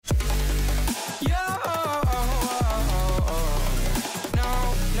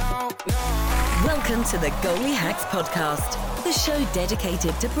Welcome to the Goalie Hacks Podcast, the show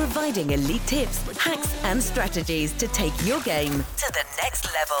dedicated to providing elite tips, hacks, and strategies to take your game to the next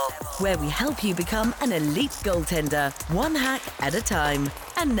level, where we help you become an elite goaltender, one hack at a time.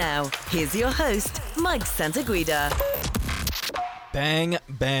 And now, here's your host, Mike Santaguida. Bang,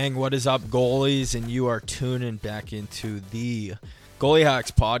 bang, what is up, goalies? And you are tuning back into the Goalie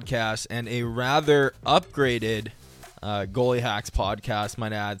Hacks Podcast, and a rather upgraded Goalie Hacks Podcast,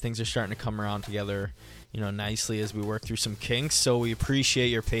 might add. Things are starting to come around together, nicely as we work through some kinks. So we appreciate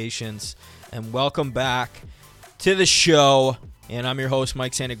your patience, and welcome back to the show. And I'm your host,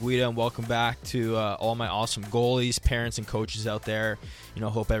 Mike Santaguida, and welcome back to all my awesome goalies, parents, and coaches out there.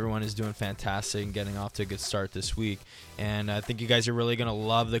 Hope everyone is doing fantastic and getting off to a good start this week. And I think you guys are really going to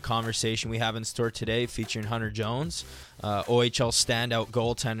love the conversation we have in store today, featuring Hunter Jones, OHL standout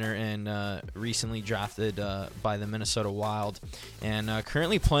goaltender and recently drafted by the Minnesota Wild, and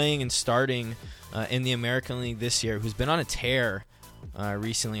currently playing and starting in the American League this year, who's been on a tear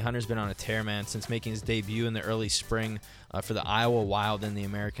recently. Hunter's been on a tear, man, since making his debut in the early spring for the Iowa Wild in the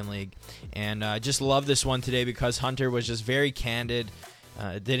American League. And I just love this one today because Hunter was just very candid,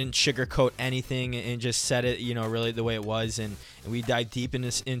 didn't sugarcoat anything, and just said it, really the way it was. And we dive deep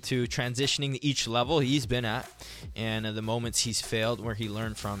into transitioning to each level he's been at, and the moments he's failed, where he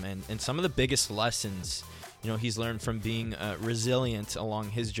learned from, and some of the biggest lessons he's learned from being resilient along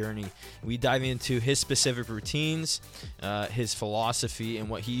his journey. We dive into his specific routines, his philosophy, and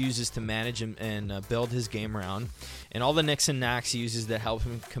what he uses to manage and build his game around, and all the nicks and knacks he uses to help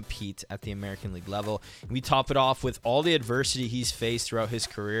him compete at the American League level. And we top it off with all the adversity he's faced throughout his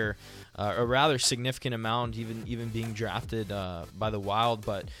career, a rather significant amount, even being drafted by the Wild,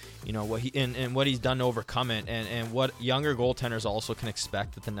 but what he and what he's done to overcome it, and what younger goaltenders also can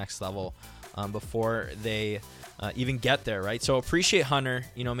expect at the next level before they even get there, right? So appreciate Hunter,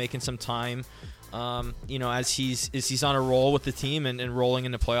 making some time, as he's on a roll with the team and rolling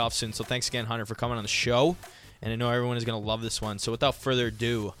into playoffs soon. So thanks again, Hunter, for coming on the show. And I know everyone is going to love this one. So without further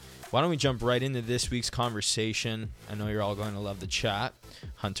ado, why don't we jump right into this week's conversation? I know you're all going to love the chat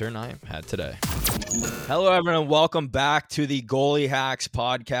Hunter and I had today. Hello, everyone. Welcome back to the Goalie Hacks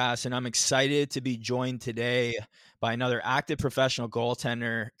Podcast. And I'm excited to be joined today by another active professional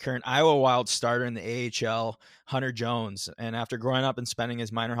goaltender, current Iowa Wild starter in the AHL, Hunter Jones. And after growing up and spending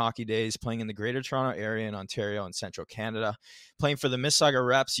his minor hockey days playing in the Greater Toronto Area in Ontario and Central Canada, playing for the Mississauga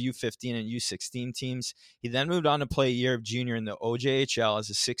Reps U15 and U16 teams, he then moved on to play a year of junior in the OJHL as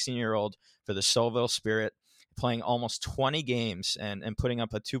a 16-year-old for the Stouffville Spirit, playing almost 20 games and putting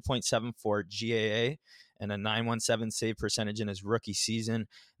up a 2.74 GAA and a 917 save percentage in his rookie season. And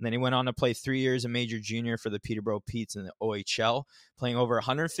then he went on to play 3 years of major junior for the Peterborough Petes in the OHL, playing over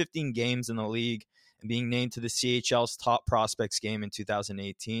 115 games in the league and being named to the CHL's top prospects game in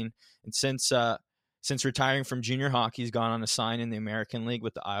 2018. And since retiring from junior hockey, he's gone on to sign in the American League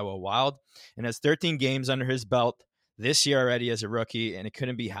with the Iowa Wild and has 13 games under his belt this year already as a rookie. And it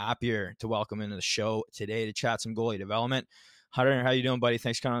couldn't be happier to welcome into the show today to chat some goalie development. Hunter, how you doing, buddy?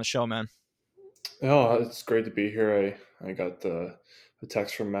 Thanks for coming on the show, man. Oh, it's great to be here. I got the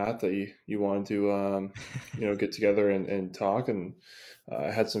text from Matt that you wanted to get together and talk, and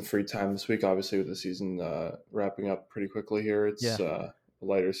I had some free time this week. Obviously, with the season wrapping up pretty quickly here, it's a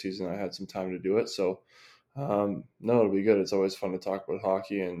lighter season. I had some time to do it, so no, it'll be good. It's always fun to talk about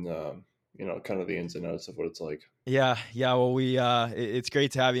hockey and kind of the ins and outs of what it's like. Yeah. Well, it's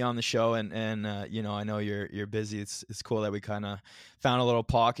great to have you on the show, and I know you're busy. It's cool that we kind of found a little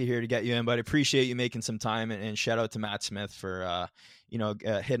pocket here to get you in, but I appreciate you making some time, and shout out to Matt Smith for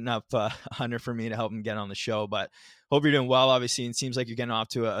hitting up Hunter for me to help him get on the show. But hope you're doing well. Obviously, it seems like you're getting off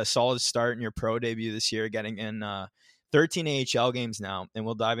to a solid start in your pro debut this year, getting in 13 AHL games now, and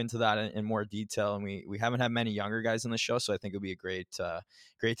we'll dive into that in more detail. And we haven't had many younger guys on the show, so I think it'll be a great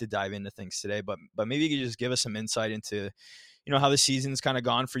to dive into things today. But maybe you could just give us some insight into, how the season's kind of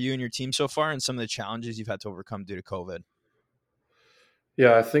gone for you and your team so far, and some of the challenges you've had to overcome due to COVID.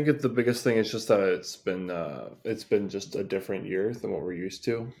 Yeah, I think the biggest thing is just that it's been just a different year than what we're used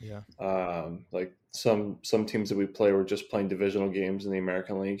to. Yeah. Like some teams that we play were just playing divisional games in the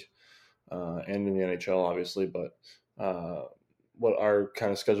American League and in the NHL, obviously, but what our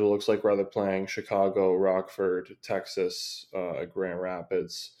kind of schedule looks like, we're either playing Chicago, Rockford, Texas, Grand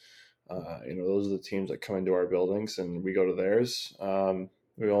Rapids. Those are the teams that come into our buildings, and we go to theirs.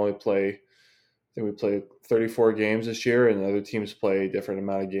 We only play 34 games this year, and other teams play a different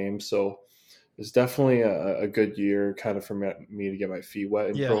amount of games. So it's definitely a good year kind of for me to get my feet wet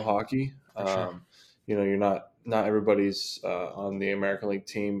in pro hockey. Sure. You're not everybody's on the American League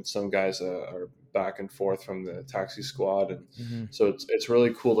team. Some guys are back and forth from the taxi squad, and Mm-hmm. so it's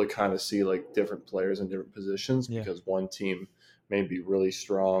really cool to kind of see like different players in different positions, Yeah. because one team may be really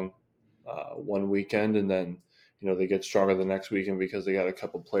strong one weekend, and then they get stronger the next weekend because they got a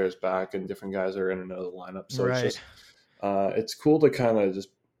couple players back and different guys are in another lineup. So it's Right. just it's cool to kind of just,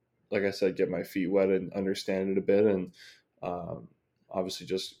 like I said, get my feet wet and understand it a bit, and um, obviously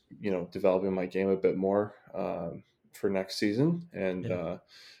just developing my game a bit more for next season. And Yeah.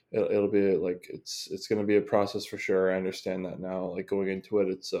 it'll be like it's going to be a process for sure. I understand that now. Like going into it,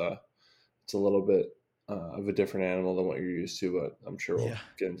 it's a little bit of a different animal than what you're used to, but I'm sure we'll Yeah.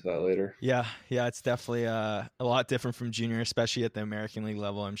 get into that later. Yeah. It's definitely a lot different from junior, especially at the American League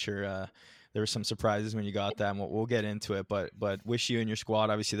level. I'm sure there were some surprises when you got that, and we'll get into it. But wish you and your squad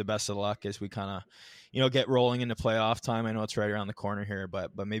obviously the best of luck as we kind of get rolling into playoff time. I know it's right around the corner here,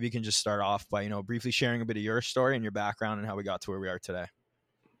 but maybe you can just start off by briefly sharing a bit of your story and your background and how we got to where we are today.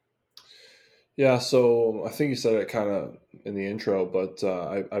 Yeah, so I think you said it kind of in the intro, but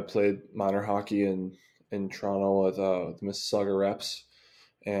I played minor hockey in Toronto with the Mississauga Reps,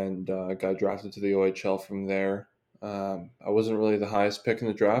 and got drafted to the OHL from there. I wasn't really the highest pick in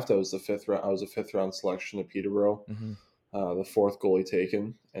the draft. I was the fifth round. I was a fifth round selection at Peterborough, Mm-hmm. the fourth goalie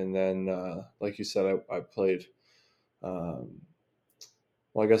taken, and then like you said, I played. Well,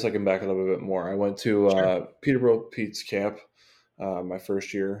 I guess I can back it up a bit more. I went to Sure. Peterborough Pete's camp my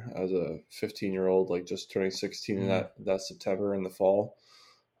first year as a 15-year-old, like just turning 16 in Mm-hmm. that September in the fall.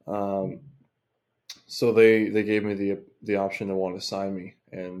 So they gave me the option to want to sign me,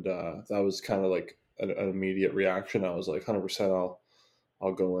 and that was kind of like an immediate reaction. I was like 100%.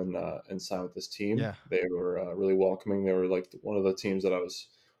 I'll go and sign with this team. Yeah. They were really welcoming. They were like one of the teams that I was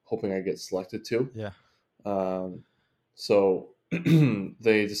hoping I'd get selected to. Yeah. So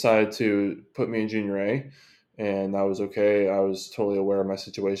they decided to put me in junior A, and that was okay. I was totally aware of my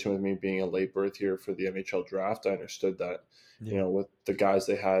situation with me being a late birth here for the NHL draft. I understood that, Yeah. with the guys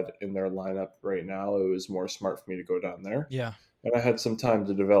they had in their lineup right now, it was more smart for me to go down there. Yeah. And I had some time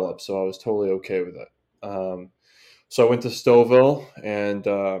to develop, so I was totally okay with it. So I went to Stouffville, and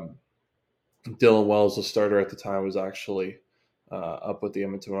Dylan Wells, the starter at the time, was actually up with the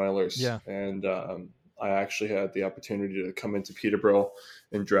Edmonton Oilers. Yeah. And I actually had the opportunity to come into Peterborough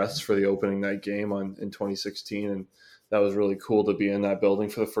and dress for the opening night game in 2016. And that was really cool to be in that building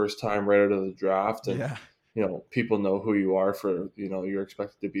for the first time right out of the draft. And, Yeah. people know who you are for, you're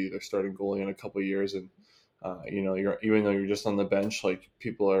expected to be their starting goalie in a couple of years. And, you're, even though you're just on the bench, like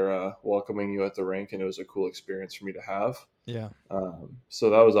people are welcoming you at the rink, and it was a cool experience for me to have. Yeah. So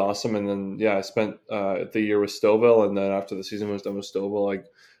that was awesome. And then, I spent the year with Stouffville. And then after the season was done with Stouffville, I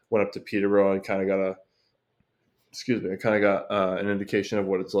went up to Peterborough and kind of got an indication of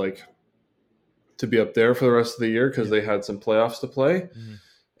what it's like to be up there for the rest of the year, because they had some playoffs to play. Mm-hmm.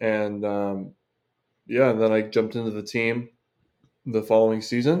 And and then I jumped into the team the following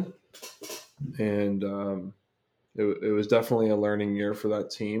season. And it was definitely a learning year for that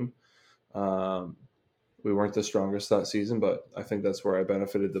team. We weren't the strongest that season, but I think that's where I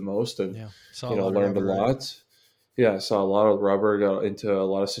benefited the most, and learned a lot. Right? Yeah, I saw a lot of rubber, got into a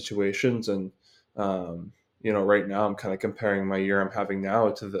lot of situations, and right now I'm kind of comparing my year I'm having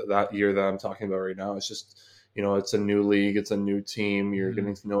now to that year that I'm talking about right now. It's just, it's a new league, it's a new team, you're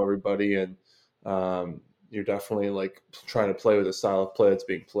getting to know everybody, and you're definitely like trying to play with the style of play that's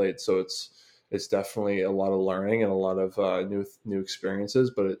being played. So it's definitely a lot of learning and a lot of new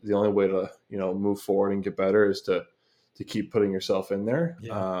experiences. But the only way to move forward and get better is to keep putting yourself in there.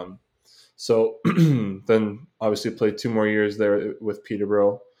 Yeah. So then obviously played 2 more years there with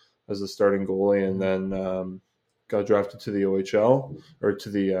Peterborough as a starting goalie, and then got drafted to the OHL or to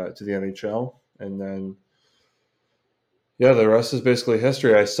the NHL, and then the rest is basically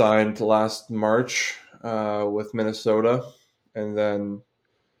history. I signed last March with Minnesota, and then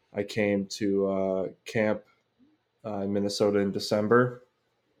I came to camp in Minnesota in December,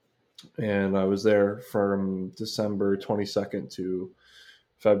 and I was there from December 22nd to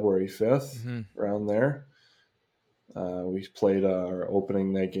February 5th, around there. We played our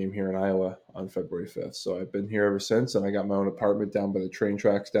opening night game here in Iowa on February 5th. So I've been here ever since, and I got my own apartment down by the train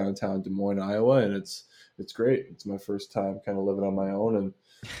tracks downtown Des Moines, Iowa, and it's great. It's my first time kind of living on my own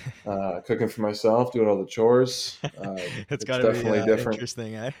and cooking for myself, doing all the chores. It's definitely be, different.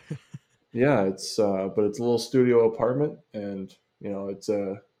 Interesting, eh? Yeah, it's but it's a little studio apartment, and it's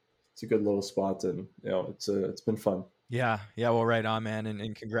a good little spot, and it's been fun. Yeah, yeah. Well, right on, man,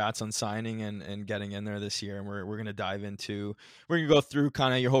 and congrats on signing and getting in there this year. And we're gonna dive into we're gonna go through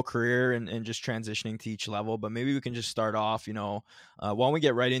kind of your whole career and just transitioning to each level. But maybe we can just start off, why don't we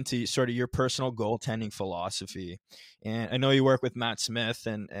get right into sort of your personal goaltending philosophy? And I know you work with Matt Smith,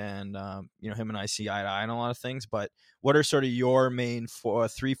 and him and I see eye to eye on a lot of things. But what are sort of your main four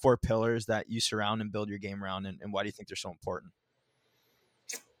pillars that you surround and build your game around, and why do you think they're so important?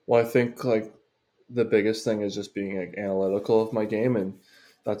 Well, I think like the biggest thing is just being like analytical of my game, and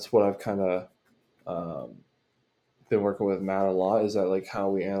that's what I've kind of um, been working with Matt a lot. Is that like how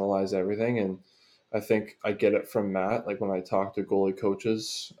we analyze everything, and I think I get it from Matt. Like when I talk to goalie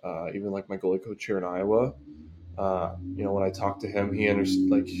coaches, even like my goalie coach here in Iowa, when I talk to him,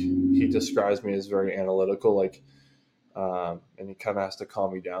 he describes me as very analytical, and he kind of has to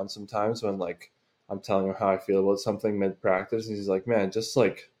calm me down sometimes when like I'm telling him how I feel about something mid practice, and he's like, "Man, just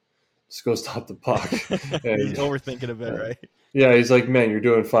go stop the puck," He's and overthinking a bit, right? yeah, he's like, "Man, you're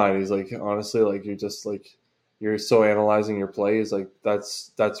doing fine." He's like, "Honestly, like you're so analyzing your play." He's like,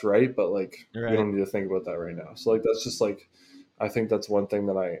 "That's right, but like you Right. don't need to think about that right now." So like that's just like I think that's one thing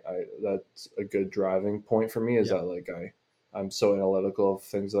that I that's a good driving point for me is Yeah. that like I'm so analytical of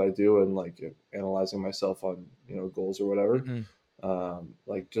things that I do and like analyzing myself on goals or whatever. Hmm.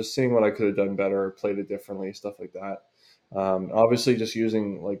 Like just seeing what I could have done better, played it differently, stuff like that. Obviously, just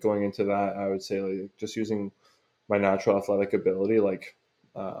using like going into that, I would say like just using my natural athletic ability.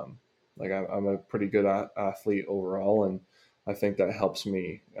 Um, I'm a pretty good athlete overall, and I think that helps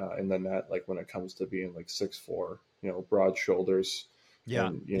me in the net. Like when it comes to being like 6'4", broad shoulders, Yeah.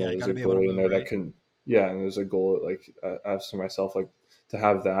 and Yeah. You there's got a to be able to goalie in move, there that right? can, yeah, and there's a goal like as to myself like to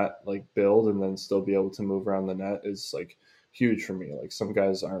have that like build and then still be able to move around the net is like huge for me. Like some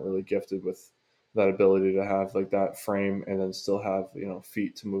guys aren't really gifted with that ability to have like that frame and then still have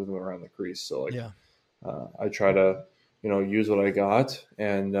feet to move them around the crease. So like Yeah. I try to use what I got,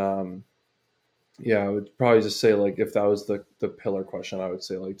 and yeah, I would probably just say like if that was the pillar question, I would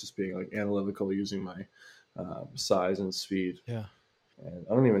say like just being like analytical using my size and speed. Yeah. And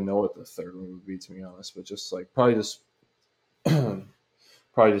I don't even know what the third one would be, to be honest, but just like probably just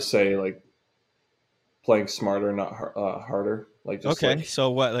say like playing smarter, not harder. Like just Okay. like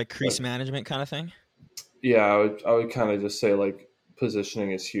So what, like crease like management kind of thing? yeah, I would kind of just say like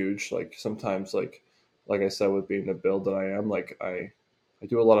positioning is huge. Like sometimes like I said with being the build that I am, like I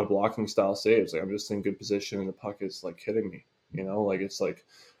do a lot of blocking style saves. Like I'm just in good position and the puck is like hitting me. Like it's like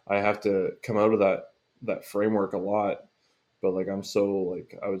I have to come out of that framework a lot. But like I'm so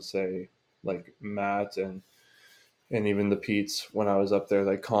like I would say like Matt and even the Pete's when I was up there,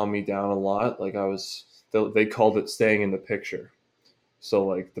 they calmed me down a lot. Like they called it staying in the picture. So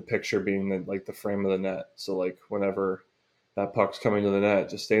like the picture being the frame of the net. So like whenever that puck's coming to the net,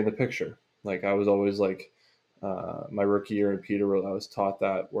 just stay in the picture. Like I was always like my rookie year in Peterborough, I was taught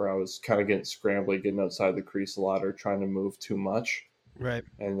that where I was kind of getting scrambly, getting outside the crease a lot or trying to move too much. Right.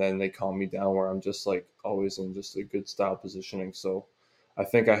 And then they calm me down where I'm just like always in just a good style positioning. So I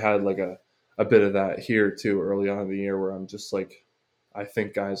think I had like a bit of that here too early on in the year where I'm just like I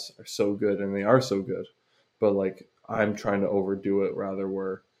think guys are so good and they are so good, but like I'm trying to overdo it rather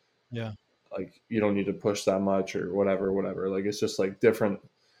where Yeah. like you don't need to push that much or whatever. Like it's just like different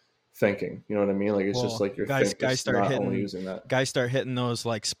thinking. You know what I mean? Like it's just Well, like your guys, think guys is start not only hitting, using that. guys start hitting those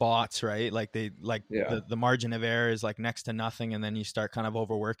like spots, right? Like they like Yeah. the margin of error is like next to nothing, and then you start kind of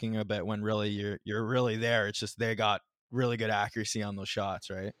overworking a bit when really you're really there. It's just they got really good accuracy on those shots,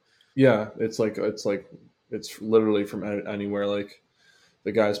 right? Yeah. It's literally from anywhere. Like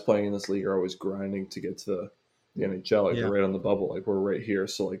the guys playing in this league are always grinding to get to the NHL. Like they're Yeah. right on the bubble. Like we're right here.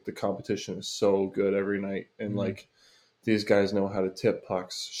 So like the competition is so good every night. And Mhm. like these guys know how to tip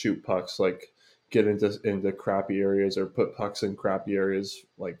pucks, shoot pucks, like get into crappy areas or put pucks in crappy areas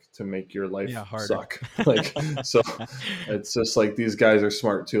like to make your life Yeah, harder. suck. Like so it's just like these guys are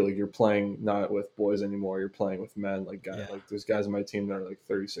smart too. Like you're playing not with boys anymore, you're playing with men. Yeah. Like there's guys on my team that are like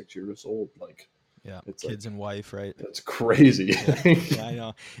 36 years old. Like Yeah. it's Kids like and wife, right? that's crazy. Yeah, yeah, I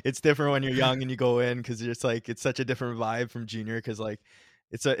know. It's different when you're young and you go in because it's like it's such a different vibe from junior because like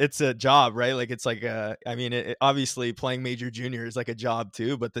it's a job, right? Like it's like I mean, obviously playing major junior is like a job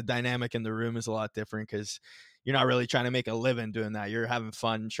too, but the dynamic in the room is a lot different because you're not really trying to make a living doing that. You're having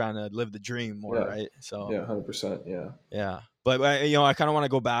fun trying to live the dream more, Yeah. right? So Yeah, 100%. Yeah. yeah, but I kind of want to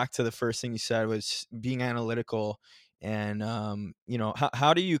go back to the first thing you said was being analytical, and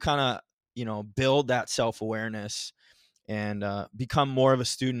how do you kind of build that self awareness and become more of a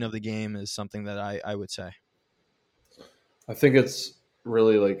student of the game is something that I would say. I think it's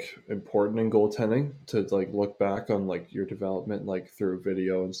really like important in goaltending to like look back on like your development like through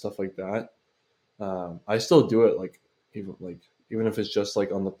video and stuff like that. I still do it like even if it's just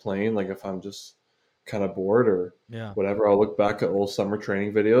like on the plane, like if I'm just kind of bored or Yeah. whatever, I'll look back at old summer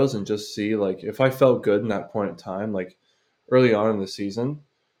training videos and just see like if I felt good in that point in time, like early on in the season,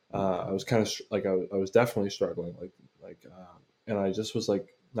 I was kind of I was definitely struggling, and I just was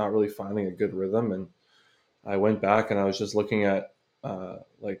like not really finding a good rhythm. And I went back and I was just looking at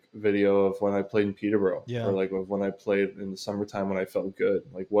like video of when I played in Peterborough, Yeah. or like of when I played in the summertime when I felt good,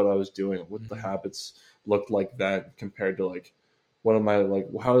 like what I was doing, what the habits looked like then compared to like what am I like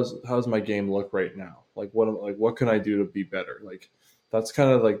how's my game look right now? What can I do to be better? Like that's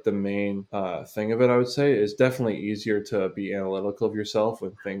kind of like the main thing of it. I would say is definitely easier to be analytical of yourself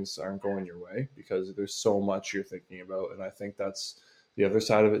when things aren't going your way because there's so much you're thinking about, and I think that's the other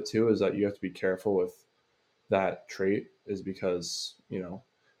side of it too is that you have to be careful with that trait is because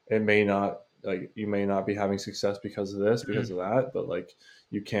it may not like you may not be having success because of this because of that, but like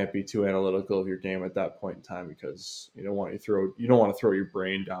you can't be too analytical of your game at that point in time because you don't want to throw your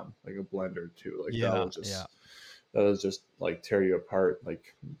brain down like a blender too, like Yeah. that will just like tear you apart,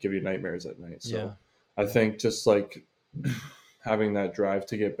 like give you nightmares at night. So Yeah. I think just like having that drive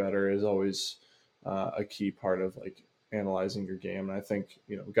to get better is always a key part of like analyzing your game. And I think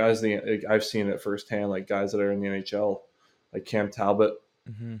guys, I've seen it firsthand, like guys that are in the NHL, like Cam Talbot,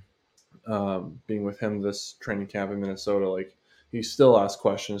 being with him this training camp in Minnesota, like he still asks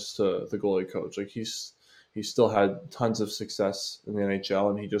questions to the goalie coach. Like he still had tons of success in the NHL,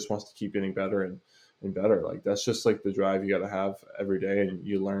 and he just wants to keep getting better and better. Like that's just like the drive you got to have every day, and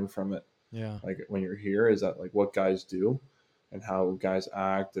you learn from it. Yeah. Like when you're here, is that like what guys do, and how guys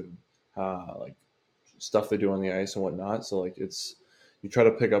act, and like stuff they do on the ice and whatnot. So like you try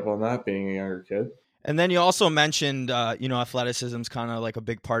to pick up on that being a younger kid. And then you also mentioned, athleticism is kind of like a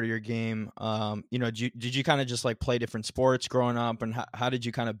big part of your game. Did you kind of just like play different sports growing up, and how did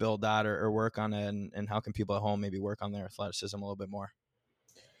you kind of build that or work on it, and how can people at home maybe work on their athleticism a little bit more?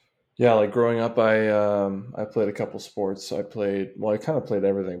 Yeah, like growing up, I played a couple sports. I kind of played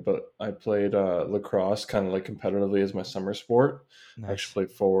everything, but I played lacrosse kind of like competitively as my summer sport. I Nice. actually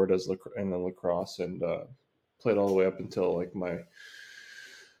played forward in the lacrosse and played all the way up until like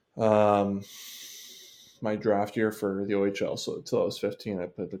um, my draft year for the OHL. So until I was 15, I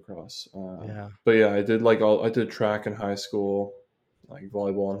played lacrosse. Yeah. But yeah, I did track in high school, like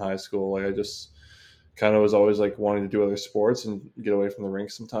volleyball in high school. Like I just kind of was always like wanting to do other sports and get away from the rink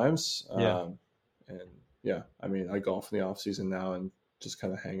sometimes. Yeah. And yeah, I mean, I golf in the off season now and just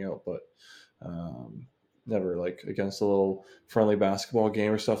kind of hang out, but never like against a little friendly basketball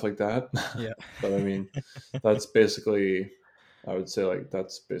game or stuff like that. Yeah. But I mean, that's basically, I would say like,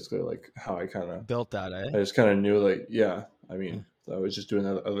 that's basically like how I Built that, eh? just kind of knew like, yeah, I mean, I was just doing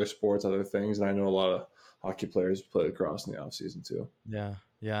other sports, other things. And I know a lot of hockey players play lacrosse in the off season too. Yeah.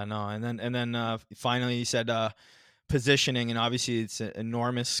 Yeah. No. And then finally you said positioning, and obviously it's an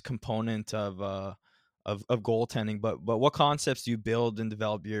enormous component of goaltending, but what concepts do you build and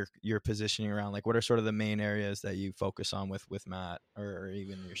develop your positioning around? Like what are sort of the main areas that you focus on with Matt or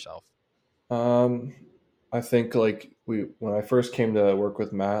even yourself? I think like when I first came to work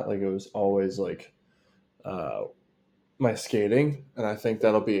with Matt, like it was always like uh, my skating, and I think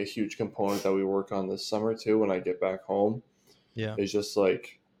that'll be a huge component that we work on this summer too. When I get back home, Yeah. is just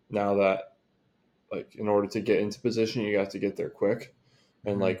like now that like in order to get into position, you have to get there quick,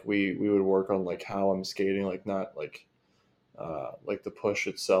 and like we would work on like how I'm skating, like not like the push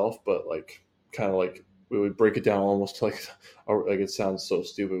itself, but like kind of like we would break it down almost to like it sounds so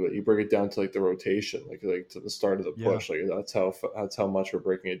stupid, but you break it down to like the rotation, like to the start of the push. Like that's how much we're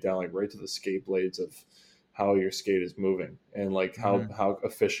breaking it down, like right to the skate blades of how your skate is moving, and like how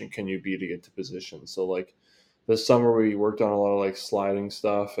efficient can you be to get to position. So like this summer we worked on a lot of like sliding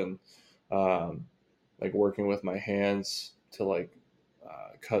stuff and like working with my hands to like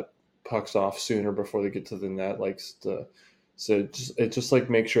cut pucks off sooner before they get to the net, so it just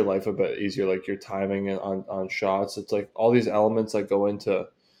like makes your life a bit easier, like your timing on shots. It's like all these elements that go into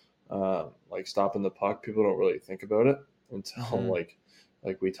like stopping the puck. People don't really think about it until like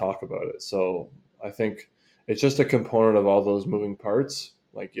we talk about it. So I think it's just a component of all those moving parts.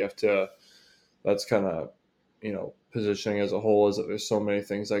 Like you have to. That's kind of positioning as a whole. Is that there's so many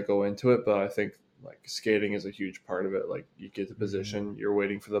things that go into it, but I think like skating is a huge part of it. Like you get to position, you're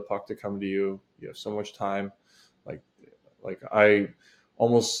waiting for the puck to come to you. You have so much time. Like I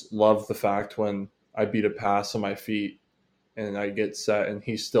almost love the fact when I beat a pass on my feet and I get set and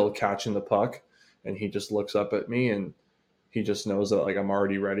he's still catching the puck and he just looks up at me and he just knows that like I'm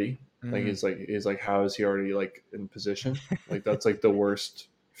already ready. Like he's like how is he already like in position? Like that's like the worst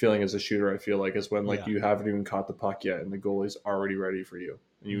feeling as a shooter, I feel like, is when like you haven't even caught the puck yet and the goalie's already ready for you.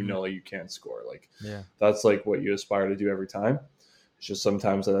 and you know you can't score. Like Yeah. that's like what you aspire to do every time. It's just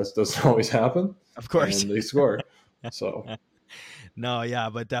sometimes that doesn't always happen. Of course. And they score. So No, yeah,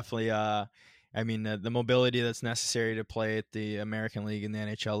 but definitely. I mean, the mobility that's necessary to play at the American League and the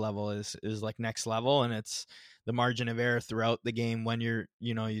NHL level is like next level, and it's the margin of error throughout the game. When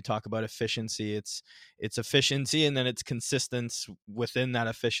you talk about efficiency, it's efficiency, and then it's consistency within that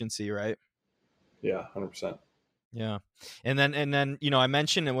efficiency, right? yeah, 100%. Yeah, and then I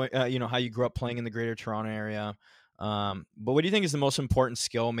mentioned how you grew up playing in the Greater Toronto area. But what do you think is the most important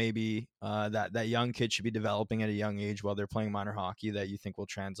skill maybe that young kids should be developing at a young age while they're playing minor hockey that you think will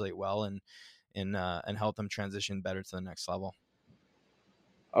translate well and help them transition better to the next level?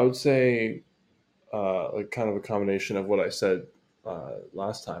 I would say like kind of a combination of what I said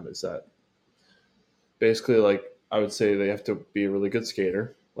last time is that basically like I would say they have to be a really good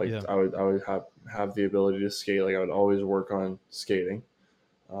skater. Like Yeah. I would have the ability to skate. Like I would always work on skating.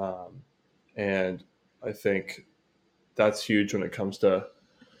 And I think that's huge when it comes to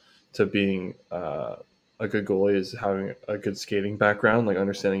being a good goalie is having a good skating background, like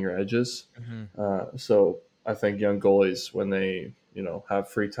understanding your edges. Mm-hmm. So I think young goalies, when they have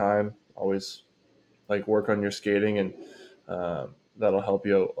free time, always like work on your skating, and that'll help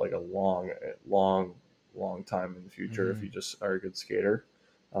you like a long time in the future if you just are a good skater.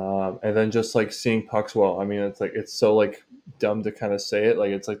 And then just like seeing pucks well. I mean, it's so like dumb to kind of say it.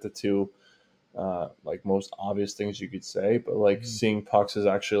 Like it's like the two like most obvious things you could say, but like seeing pucks is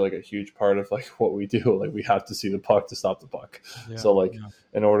actually like a huge part of like what we do. Like we have to see the puck to stop the puck. Yeah, so like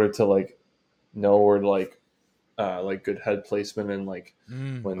in order to like know where like good head placement and like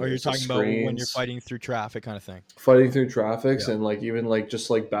when or you're there's the talking about when you're screens, fighting through traffic kind of thing. fighting through traffics, and like even like just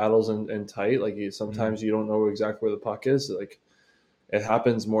like battles and tight. Like sometimes you don't know exactly where the puck is. Like it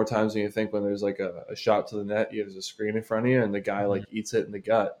happens more times than you think when there's like a shot to the net. There's a screen in front of you, and the guy like eats it in the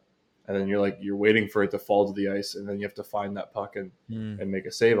gut, and then you're waiting for it to fall to the ice, and then you have to find that puck and make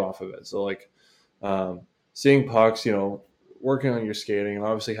a save off of it. So like seeing pucks, working on your skating, and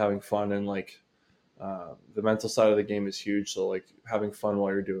obviously having fun, and like the mental side of the game is huge. So like having fun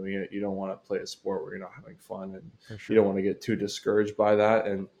while you're doing it. You don't want to play a sport where you're not having fun, and you don't want to get too discouraged by that.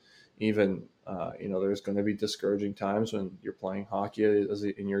 And even there's going to be discouraging times when you're playing hockey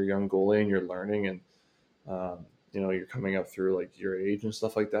in your young goalie and you're learning, and you're coming up through like your age and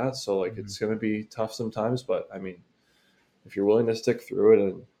stuff like that. So like it's going to be tough sometimes, but I mean, if you're willing to stick through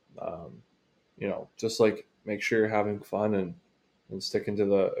it and just like make sure you're having fun and sticking to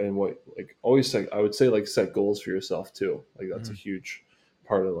what like always like I would say like set goals for yourself too. Like that's a huge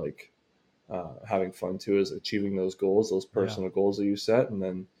part of like having fun too, is achieving those goals, those personal goals that you set, and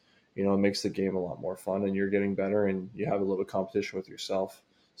then it makes the game a lot more fun, and you're getting better, and you have a little competition with yourself.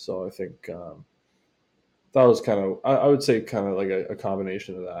 So I think that was kind of I would say kind of like a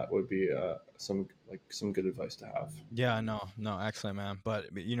combination of that would be some good advice to have. Yeah, no, excellent, man. But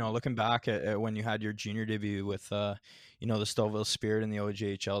looking back at when you had your junior debut with the Stouffville Spirit in the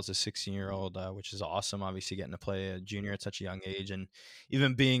OJHL as a 16-year-old, which is awesome. Obviously, getting to play a junior at such a young age, and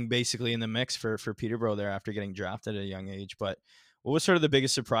even being basically in the mix for Peterborough there after getting drafted at a young age. But what was sort of the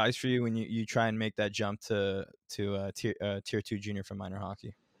biggest surprise for you when you try and make that jump to tier 2 junior from minor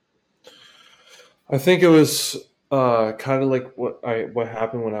hockey? I think it was kind of like what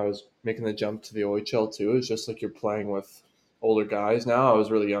happened when I was making the jump to the OHL too. It's just like you're playing with older guys now. I was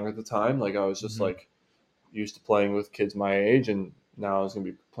really young at the time. Like I was just like used to playing with kids my age, and now I was going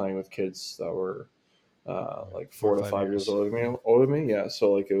to be playing with kids that were like 4 to 5 years older than me. Yeah,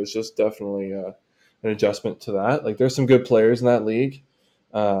 so like it was just definitely an adjustment to that. Like there's some good players in that league.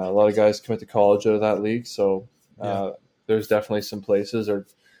 A lot of guys commit to college out of that league, so there's definitely some places, or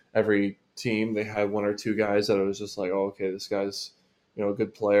every team they had one or two guys that I was just like, oh, okay, this guy's a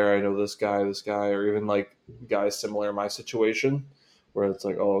good player. I know this guy, or even like guys similar in my situation, where it's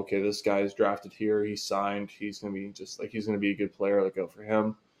like, oh, okay, this guy's drafted here, he's signed, he's gonna be a good player. Like, go for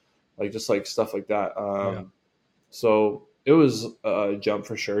him, like just like stuff like that. So it was a jump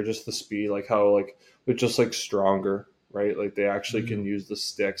for sure. Just the speed, like how like they're just like stronger, right? Like they actually can use the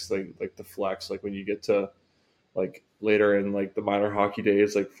sticks, like the flex. Like when you get to like later in like the minor hockey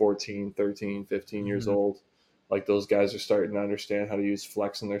days, like 14, 13, 15 years old, like those guys are starting to understand how to use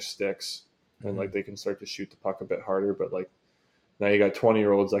flex in their sticks, and like they can start to shoot the puck a bit harder. But like now you got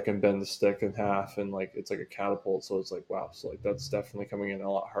 20-year-olds that can bend the stick in half, and like it's like a catapult. So it's like, wow, so like that's definitely coming in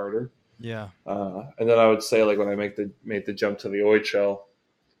a lot harder. Yeah. And then I would say like when I made the jump to the OHL,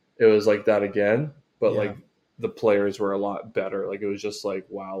 it was like that again, but like the players were a lot better. Like it was just like,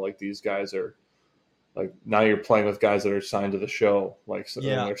 wow, like these guys are like, now you're playing with guys that are signed to the show. Like, so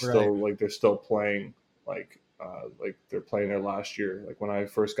they're still like, they're still playing like like they're playing their last year. Like when I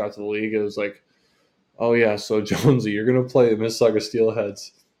first got to the league, it was like, oh yeah, so Jonesy, you're gonna play the Mississauga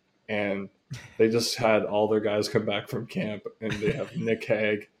Steelheads, and they just had all their guys come back from camp, and they have Nick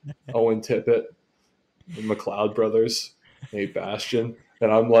Hague, Owen Tippett, the McLeod brothers, Nate Bastian,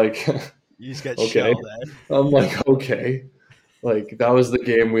 and I'm like, You just got okay, shelled, I'm like, okay, like that was the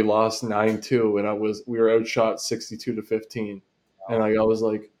game we lost 9-2, and we were outshot 62-15, and like I was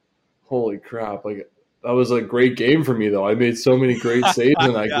like, holy crap, like that was a great game for me though. I made so many great saves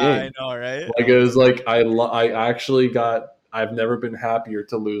in that Yeah, game. I know, right? Like it was like I actually got. I've never been happier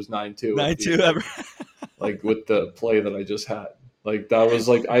to lose 9-2. 9-2 ever. Like with the play that I just had. Like that was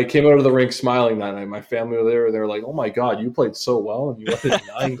like I came out of the rink smiling that night. My family were there. They were like, "Oh my god, you played so well and you let in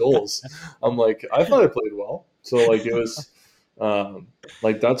 9 goals." I'm like, I thought I played well. So like it was,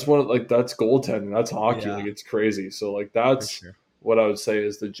 like that's goaltending. That's hockey. Yeah. Like it's crazy. So like that's sure. what I would say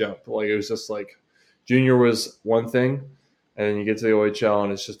is the jump. Like it was just like junior was one thing, and then you get to the OHL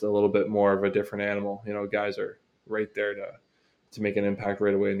and it's just a little bit more of a different animal. You know, guys are right there to make an impact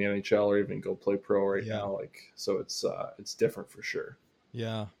right away in the NHL or even go play pro right now. Like, so it's different for sure.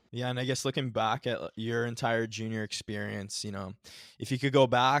 Yeah. Yeah. And I guess looking back at your entire junior experience, you know, if you could go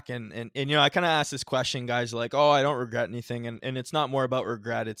back and you know, I kind of asked this question, guys, like, oh, I don't regret anything. And it's not more about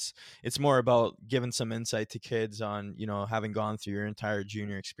regret. It's more about giving some insight to kids on, you know, having gone through your entire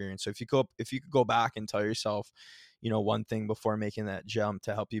junior experience. So if you could go back and tell yourself, you know, one thing before making that jump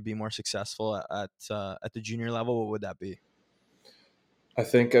to help you be more successful at the junior level, what would that be? I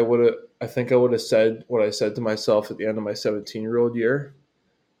think I would have said what I said to myself at the end of my 17-year-old year.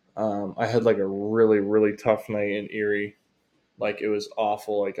 I had like a really, really tough night in Erie. Like it was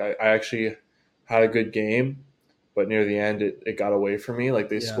awful. Like I actually had a good game, but near the end it got away from me. Like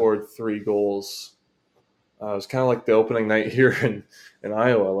they scored 3 goals. It was kind of like the opening night here in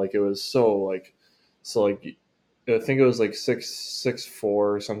Iowa. Like it was I think it was like 6-4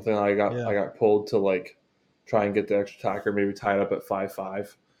 or something. I got pulled to like try and get the extra attacker, maybe tie it up at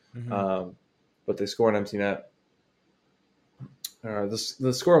 5-5. Mm-hmm. But they score an empty net.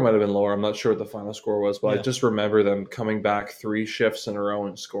 The score might have been lower. I'm not sure what the final score was, but I just remember them coming back 3 shifts in a row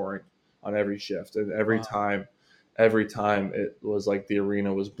and scoring on every shift. And every time it was like the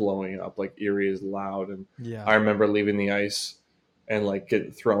arena was blowing up, like Erie is loud. And I remember leaving the ice and like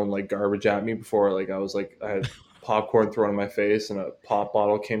getting thrown like garbage at me before, like I had popcorn thrown in my face and a pop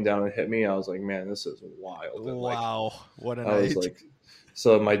bottle came down and hit me. I was like, man, this is wild. And wow. What a night. I was like,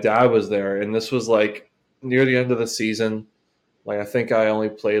 so my dad was there, and this was like near the end of the season. Like I think I only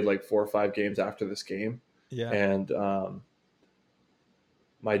played like 4 or 5 games after this game. Yeah. And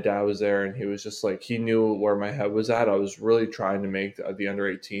my dad was there, and he was just like, he knew where my head was at. I was really trying to make the under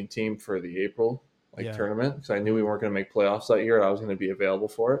 18 team for the April tournament, because I knew we weren't going to make playoffs that year, and I was going to be available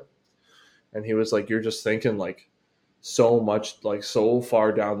for it. And he was like, you're just thinking like so much, like so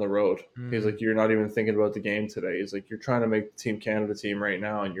far down the road. Mm-hmm. He's like, you're not even thinking about the game today. He's like, you're trying to make the Team Canada team right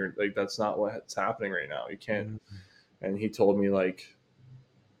now, and you're like, that's not what's happening right now. You can't. Mm-hmm. And he told me like,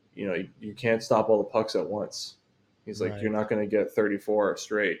 you know, you can't stop all the pucks at once. He's like, you're not going to get 34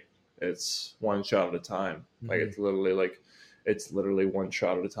 straight. It's one shot at a time. Mm-hmm. Like it's literally one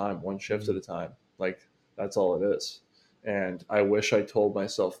shot at a time, one shift at a time. Like that's all it is. And I wish I told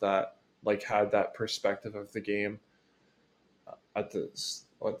myself that, like had that perspective of the game at the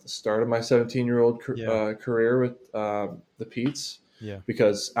start of my 17-year-old career with the Petes. Yeah.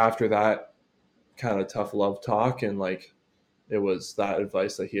 Because after that kind of tough love talk and like it was that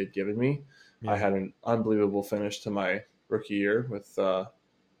advice that he had given me, I had an unbelievable finish to my rookie year with the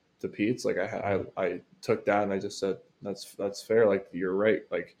Petes. Like I took that and I just said, that's fair. Like you're right.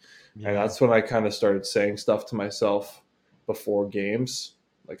 Like, and that's when I kind of started saying stuff to myself before games,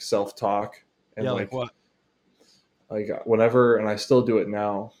 like self-talk and like what? Like whenever, and I still do it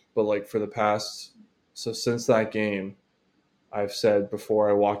now, but like since that game, I've said before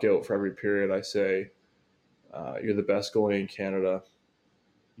I walk out for every period, I say, you're the best goalie in Canada.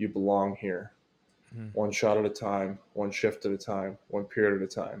 You belong here. Mm-hmm. One shot at a time, one shift at a time, one period at a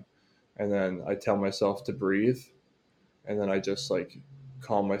time. And then I tell myself to breathe. And then I just like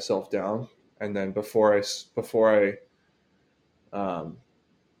calm myself down. And then before I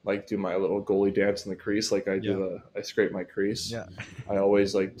like do my little goalie dance in the crease, like I scrape my crease. Yeah. I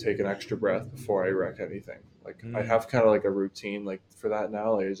always like take an extra breath before I wreck anything. Like I have kind of like a routine like for that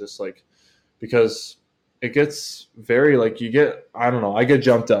now. Like it's just like, because it gets very like I get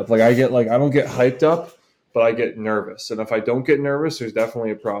jumped up. Like I don't get hyped up, but I get nervous. And if I don't get nervous, there's definitely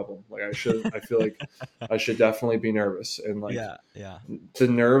a problem. Like I feel like I should definitely be nervous. And like the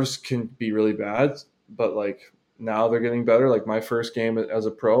nerves can be really bad, but like now they're getting better. Like my first game as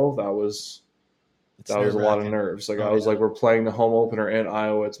a pro, that was that was a lot of nerves. Like, I was like, we're playing the home opener in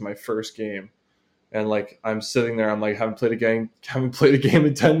Iowa. It's my first game. And like, I'm sitting there, I'm like, haven't played a game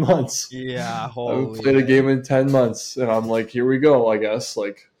in 10 months. Yeah. Haven't played a game in 10 months. And I'm like, here we go, I guess.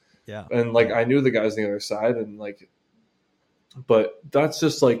 Like, yeah. And like, I knew the guys on the other side, and like, but that's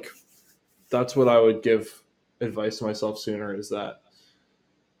just like, that's what I would give advice to myself sooner, is that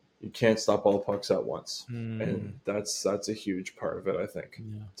you can't stop all pucks at once. And that's a huge part of it, I think.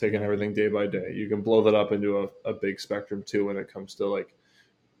 Yeah. Taking everything day by day. You can blow that up into a big spectrum too when it comes to like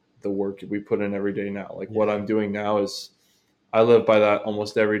the work we put in every day now. Like what I'm doing now is, I live by that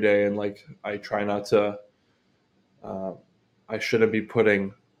almost every day, and like I try not to I shouldn't be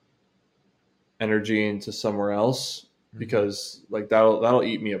putting energy into somewhere else, because like that'll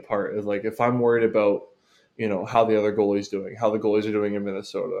eat me apart. It's like, if I'm worried about, you know, how the other goalie's doing, how the goalies are doing in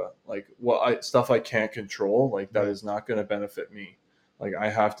Minnesota, like stuff I can't control, like that is not going to benefit me. Like,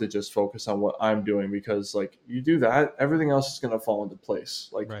 I have to just focus on what I'm doing, because like, you do that, everything else is going to fall into place.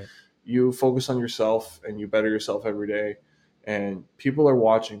 Like you focus on yourself and you better yourself every day, and people are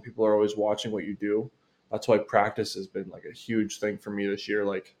watching. People are always watching what you do. That's why practice has been like a huge thing for me this year.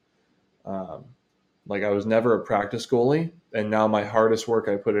 Like I was never a practice goalie, and now my hardest work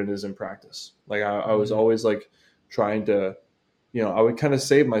I put in is in practice. Like I was always like trying to, you know, I would kind of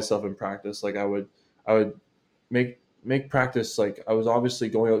save myself in practice. Like I would make practice, like I was obviously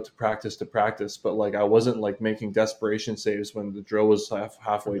going out to practice, but like I wasn't like making desperation saves when the drill was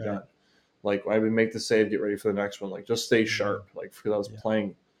halfway done. Like I would make the save, get ready for the next one, like just stay sharp, like because I was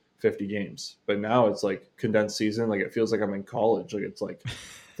playing 50 games. But now it's like condensed season, like it feels like I'm in college. Like it's like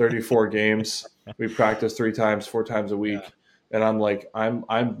 34 games. We practice 4 times a week. And I'm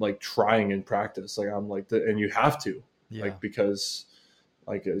like trying in practice. Like I'm like, and you have to, like, because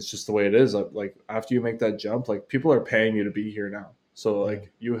like, it's just the way it is. Like after you make that jump, like people are paying you to be here now. So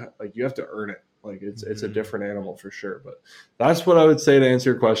like you have to earn it. Like it's a different animal for sure. But that's what I would say to answer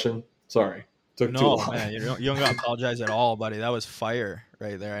your question. Sorry. Took too long. Man, you don't got to apologize at all, buddy. That was fire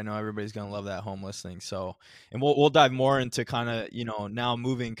right there. I know everybody's going to love that home listening. So, and we'll dive more into kind of, you know, now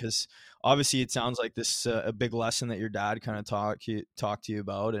moving, because obviously it sounds like this a big lesson that your dad kind of talked to you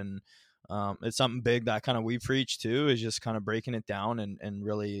about. And it's something big that kind of we preach too, is just kind of breaking it down and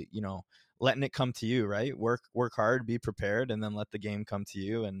really, you know, letting it come to you, right? Work hard, be prepared, and then let the game come to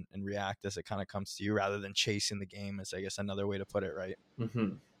you and react as it kind of comes to you, rather than chasing the game, is I guess another way to put it, right?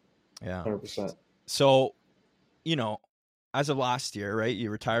 Mm-hmm. Yeah. 100%. So, you know, as of last year, right,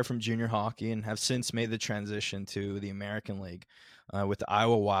 you retired from junior hockey and have since made the transition to the American League with the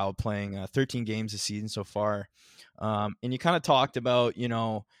Iowa Wild, playing 13 games this season so far. And you kind of talked about, you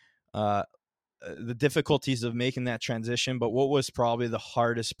know, the difficulties of making that transition, but what was probably the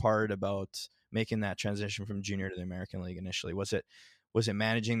hardest part about making that transition from junior to the American League initially? Was it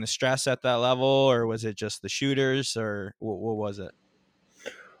managing the stress at that level, or was it just the shooters, or what was it?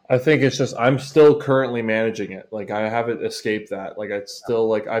 I think it's just, I'm still currently managing it. Like I haven't escaped that. Like it's still,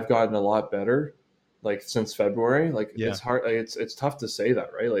 like I've gotten a lot better, like since February. Like it's hard. Like, it's tough to say that,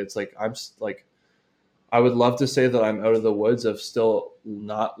 right? Like it's like I'm like, I would love to say that I'm out of the woods of still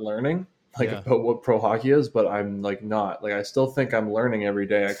not learning about what pro hockey is, but I'm like not. Like I still think I'm learning every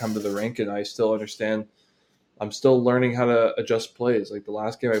day. I come to the rink and I still understand. I'm still learning how to adjust plays. Like the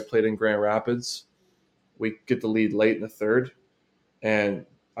last game I played in Grand Rapids, we get the lead late in the third, and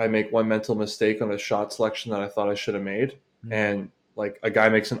I make one mental mistake on a shot selection that I thought I should have made. Mm-hmm. And like a guy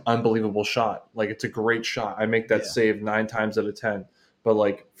makes an unbelievable shot. Like it's a great shot. I make that save 9 times out of 10. But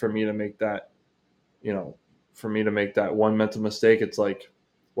like for me to make that, you know, one mental mistake, it's like,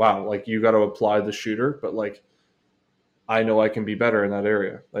 wow, like you got to apply the shooter, but like, I know I can be better in that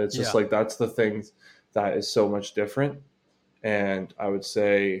area. Like, it's just like, that's the thing that is so much different. And I would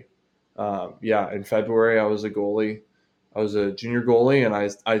say, in February, I was a goalie. I was a junior goalie, and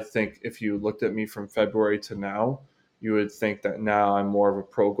I think if you looked at me from February to now, you would think that now I'm more of a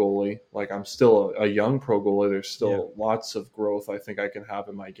pro goalie. Like I'm still a young pro goalie. There's still lots of growth I think I can have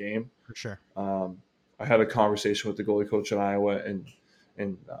in my game. For sure. I had a conversation with the goalie coach in Iowa, and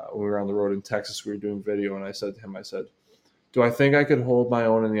when we were on the road in Texas, we were doing video, and I said to him, do I think I could hold my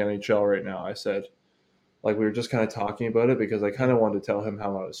own in the NHL right now? I said, like, we were just kind of talking about it because I kind of wanted to tell him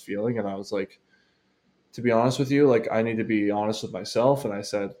how I was feeling, and I was like, to be honest with you, like I need to be honest with myself. And I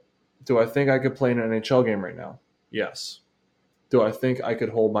said, do I think I could play in an NHL game right now? Yes. Do I think I could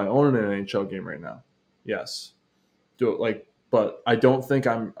hold my own in an NHL game right now? Yes. But I don't think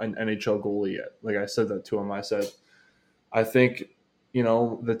I'm an NHL goalie yet. Like I said that to him. I said, I think, you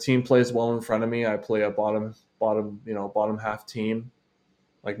know, the team plays well in front of me. I play a bottom bottom half team.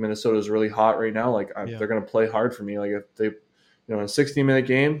 Like Minnesota's really hot right now. Like they're going to play hard for me. Like if they, in a 60-minute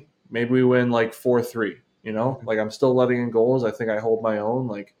game, maybe we win like 4-3, you know, like I'm still letting in goals. I think I hold my own,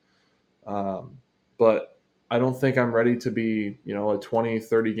 like, but I don't think I'm ready to be, you know, a 20,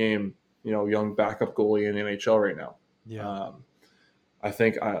 30 game, you know, young backup goalie in the NHL right now. Yeah. I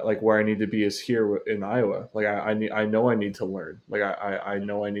think like where I need to be is here in Iowa. Like I know I need to learn. Like I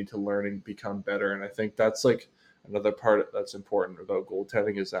know I need to learn and become better. And I think that's like another part that's important about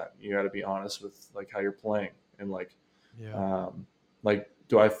goaltending is that you got to be honest with like how you're playing and like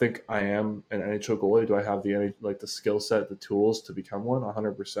do I think I am an NHL goalie? Do I have the skill set, the tools to become one?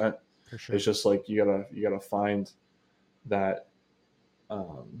 100%. For sure. It's just like you gotta find that.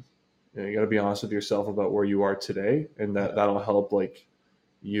 You got to be honest with yourself about where you are today, and that'll help like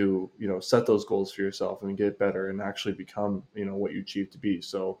you know set those goals for yourself and get better and actually become, you know, what you achieve to be.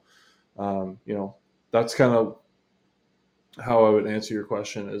 So you know, that's kind of how I would answer your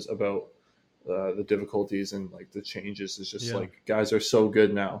question is about the difficulties and like the changes. Is just like guys are so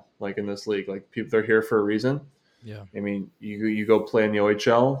good now, like in this league, like people, they're here for a reason. Yeah. I mean, you go play in the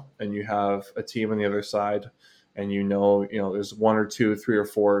OHL and you have a team on the other side, and you know there's 1 or 2, 3 or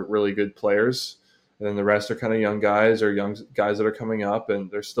 4 really good players, and then the rest are kind of young guys or young guys that are coming up, and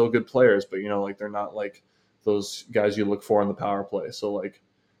they're still good players, but you know, like they're not like those guys you look for on the power play. So like,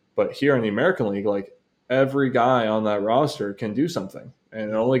 but here in the American League, like every guy on that roster can do something, and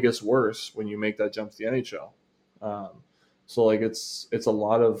it only gets worse when you make that jump to the NHL. So like it's a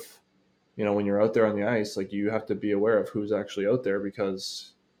lot of, you know, when you're out there on the ice, like you have to be aware of who's actually out there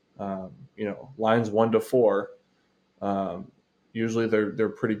because you know, lines 1 to 4. Usually they're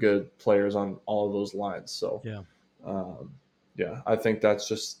pretty good players on all of those lines. So I think that's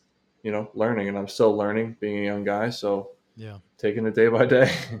just, you know, learning, and I'm still learning being a young guy. So taking it day by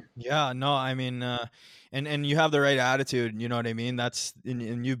day. Yeah, no, I mean, and you have the right attitude, you know what I mean? That's,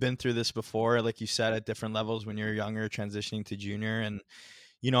 and you've been through this before, like you said, at different levels when you're younger, transitioning to junior. And,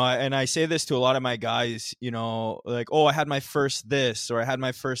 you know, and I say this to a lot of my guys, you know, like, oh, I had my first this, or I had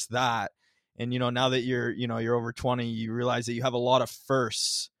my first that. And, you know, now that you're over 20, you realize that you have a lot of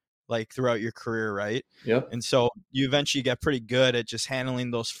firsts like throughout your career. Right. Yep. And so you eventually get pretty good at just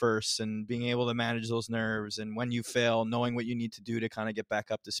handling those firsts and being able to manage those nerves. And when you fail, knowing what you need to do to kind of get back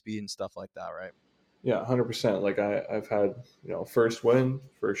up to speed and stuff like that. Right. Yeah. 100%. Like I've had, you know, first win,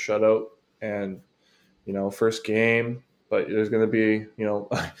 first shutout, and, you know, first game, but there's going to be, you know,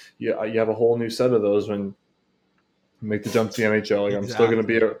 you have a whole new set of those when you make the jump to the NHL. Like Exactly.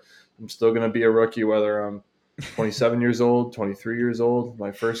 I'm still going to be a rookie, whether I'm 27 years old, 23 years old.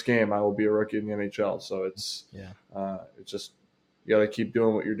 My first game, I will be a rookie in the NHL. So it's just, you got to keep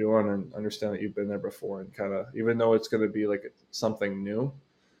doing what you're doing and understand that you've been there before, and kind of, even though it's going to be like something new,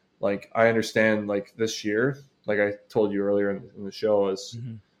 like I understand like this year, like I told you earlier in the show is,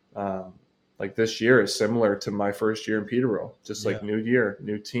 like this year is similar to my first year in Peterborough, just like new year,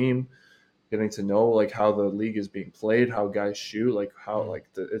 new team, getting to know like how the league is being played, how guys shoot, like how like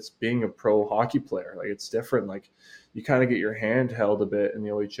it's being a pro hockey player. Like it's different. Like you kind of get your hand held a bit in the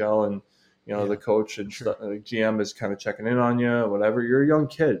OHL, and you know the coach and the GM is kind of checking in on you, whatever. You're a young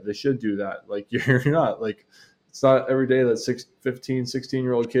kid. They should do that. Like you're not like, it's not every day that 15,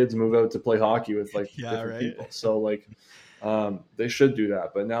 16-year-old kids move out to play hockey with like different people. So like they should do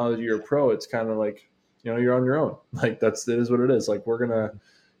that. But now that you're a pro, it's kind of like, you know, you're on your own. Like it is what it is. Like we're gonna.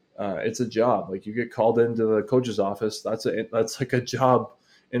 It's a job. Like you get called into the coach's office. That's like a job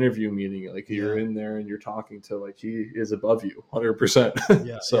interview meeting. Like you're in there and you're talking to, like, he is above you 100%.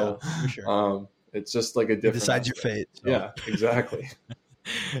 Yeah. So for sure. it's just like a different. He decides your fate. So. Yeah, exactly.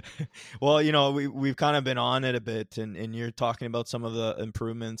 Well, you know, we've kind of been on it a bit, and you're talking about some of the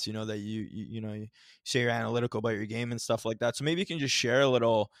improvements, you know, that you know, you say you're analytical about your game and stuff like that. So maybe you can just share a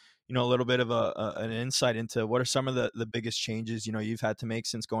little bit of an insight into what are some of the biggest changes, you know, you've had to make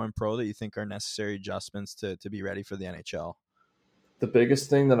since going pro that you think are necessary adjustments to be ready for the NHL. The biggest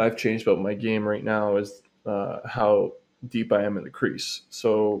thing that I've changed about my game right now is how deep I am in the crease.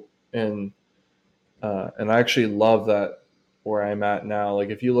 So, and I actually love that where I'm at now. Like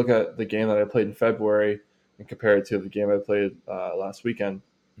if you look at the game that I played in February and compare it to the game I played last weekend,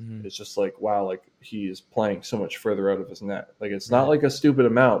 it's just like, wow, like he is playing so much further out of his net. Like it's not like a stupid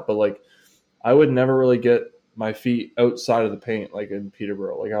amount, but like I would never really get my feet outside of the paint like in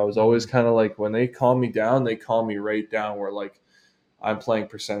Peterborough. Like I was always kind of like, when they call me down, they call me right down where like I'm playing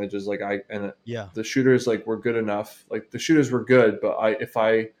percentages. Like the shooters like were good enough. Like the shooters were good, but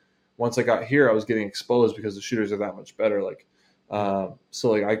once I got here, I was getting exposed because the shooters are that much better. Like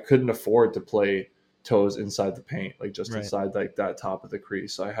so like I couldn't afford to play toes inside the paint, like just inside like that top of the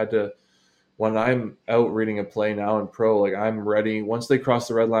crease. So I had to, when I'm out reading a play now in pro, like I'm ready. Once they cross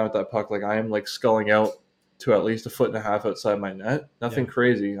the red line with that puck, like I am like sculling out to at least 1.5 feet outside my net. Nothing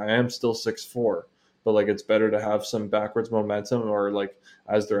crazy. I am still 6'4", but like it's better to have some backwards momentum or like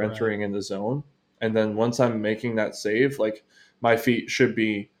as they're entering in the zone. And then once I'm making that save, like my feet should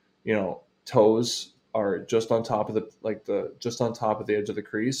be, toes are just on top of the edge of the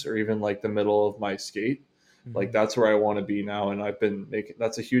crease, or even like the middle of my skate. Mm-hmm. Like that's where I want to be now. And I've been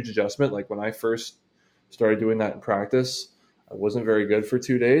that's a huge adjustment. Like when I first started doing that in practice, I wasn't very good for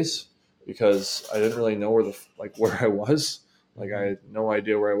 2 days because I didn't really know where I was. Like I had no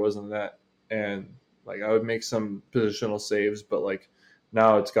idea where I was in that. And like I would make some positional saves, but like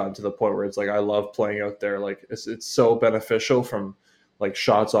now it's gotten to the point where it's like I love playing out there. Like it's so beneficial from like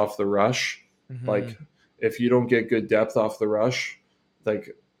shots off the rush. Mm-hmm. Like if you don't get good depth off the rush,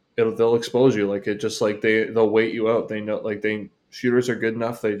 like they'll expose you. Like it just like they'll wait you out. They know shooters are good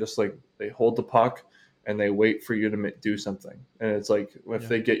enough. They just like they hold the puck and they wait for you to do something. And it's like if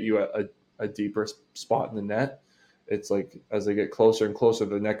they get you a deeper spot in the net, it's like as they get closer and closer,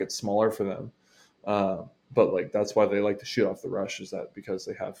 the net gets smaller for them. But like that's why they like to shoot off the rush, is that because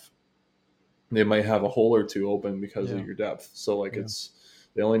they might have a hole or two open because of your depth. So like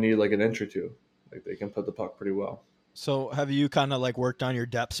they only need like an inch or two. Like they can put the puck pretty well. So have you kind of like worked on your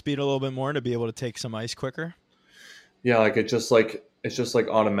depth speed a little bit more to be able to take some ice quicker? Yeah, like it's just like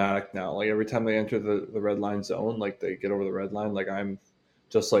automatic now. Like every time they enter the red line zone, like they get over the red line, like I'm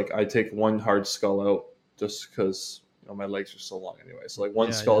just like I take one hard skull out just because my legs are so long anyway. So like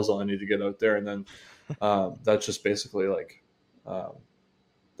one skull is all I need to get out there, and then that's just basically like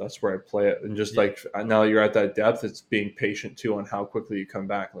that's where I play it. And just like now that you're at that depth, it's being patient too on how quickly you come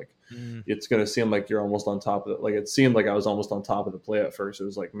back. Like it's gonna seem like you're almost on top of it. Like it seemed like I was almost on top of the play at first. It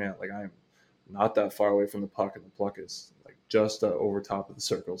was like, man, like I'm not that far away from the puck, and the puck is like just over top of the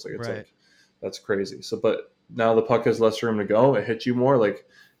circles. Like it's like that's crazy. So, but now the puck has less room to go. It hits you more. Like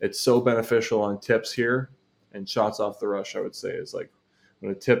it's so beneficial on tips here and shots off the rush. I would say is like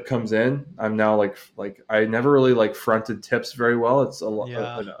when a tip comes in, I'm now like I never really like fronted tips very well. It's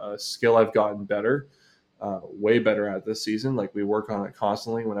a skill I've gotten better, way better at this season. Like we work on it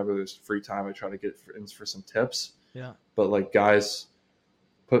constantly. Whenever there's free time, I try to get in for some tips. Yeah. But like guys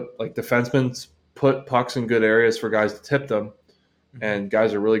defensemen put pucks in good areas for guys to tip them, and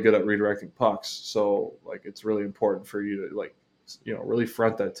guys are really good at redirecting pucks. So like it's really important for you to like really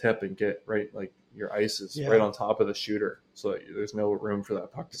front that tip and get right like your ice is right on top of the shooter, so that there's no room for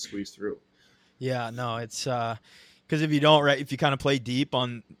that puck to squeeze through. Yeah, no, it's because if you kind of play deep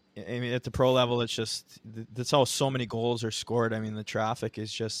at the pro level, it's just that's how so many goals are scored. I mean, the traffic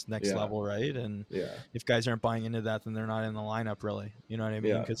is just next level, right? And if guys aren't buying into that, then they're not in the lineup, really. You know what I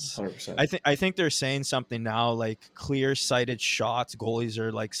mean? Because 100%. I think they're saying something now, like clear sighted shots, goalies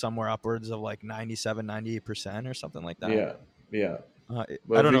are like somewhere upwards of like 97-98% or something like that. Yeah.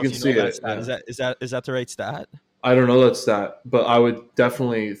 I don't know if you can see it. Is that the right stat? I don't know that stat, but I would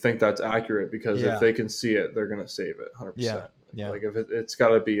definitely think that's accurate because if they can see it, they're going to save it 100%. Yeah. Like if it's got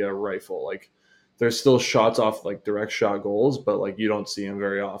to be a rifle. Like there's still shots off like direct shot goals, but like you don't see them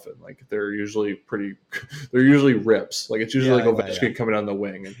very often. Like they're usually rips. Like it's usually like Ovechkin coming down the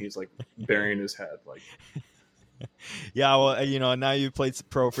wing and he's like burying his head. Like well, now you've played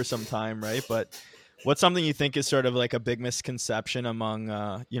pro for some time, right? But what's something you think is sort of like a big misconception among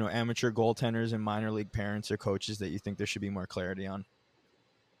amateur goaltenders and minor league parents or coaches that you think there should be more clarity on?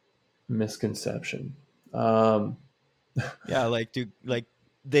 Misconception.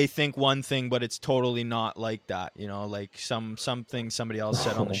 They think one thing, but it's totally not like that. Like something somebody else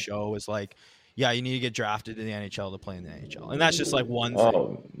said on the show was like, you need to get drafted to the NHL to play in the NHL, and that's just like one thing.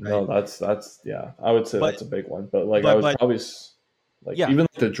 Oh no, that's I would say that's a big one. But I was probably like even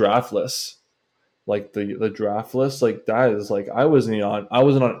the draft list. Like the draft list, like that is like I wasn't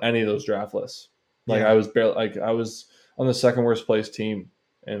on any of those draft lists. Like I was barely I was on the second worst place team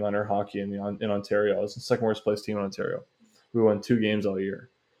in minor hockey in Ontario. I was the second worst place team in Ontario. We won 2 games all year,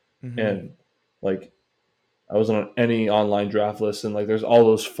 and like I wasn't on any online draft list. And like there's all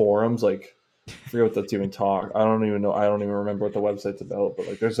those forums. Like I forget what that's even talk. I don't even know. I don't even remember what the website's about. But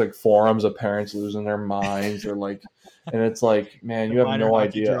like there's like forums of parents losing their minds or like. And it's like, man, you have no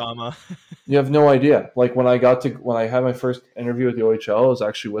idea. Drama. You have no idea. Like when I had my first interview with the OHL, I was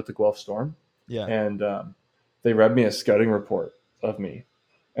actually with the Guelph Storm. Yeah. And they read me a scouting report of me.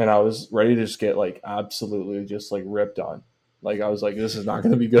 And I was ready to just get like absolutely just like ripped on. Like I was like, this is not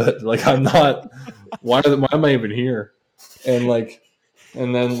going to be good. Like I'm not. Why am I even here? And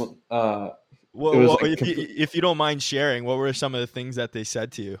then. If you don't mind sharing, what were some of the things that they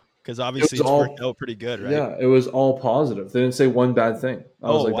said to you? Because obviously it's worked out pretty good, right? Yeah, it was all positive. They didn't say one bad thing. I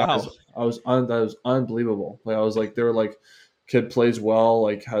was like, wow. That was unbelievable. Like I was like, they were like, kid plays well,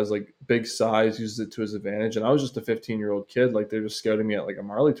 like has like big size, uses it to his advantage. And I was just a 15-year-old kid. Like they're just scouting me at like a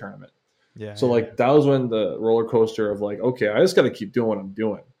Marley tournament. Yeah. So like that was when the roller coaster of like, okay, I just got to keep doing what I'm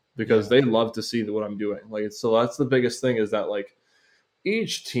doing because they love to see what I'm doing. Like, so that's the biggest thing is that like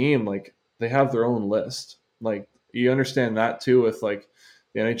each team, like they have their own list. Like you understand that too with like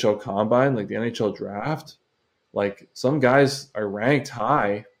the NHL combine, like the NHL draft. Like some guys are ranked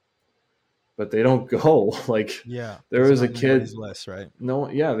high, but they don't go. Like there was a kid list, right? No,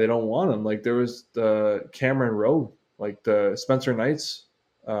 yeah, they don't want him. Like there was the Cameron Rowe, like the Spencer Knight's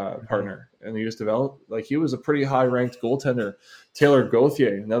partner, and he was developed. Like he was a pretty high ranked goaltender. Taylor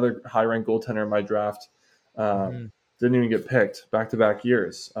Gauthier, another high ranked goaltender in my draft, didn't even get picked back-to-back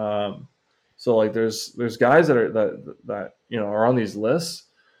years. So like there's guys that are that you know are on these lists,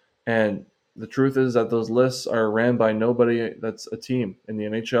 and the truth is that those lists are ran by nobody that's a team in the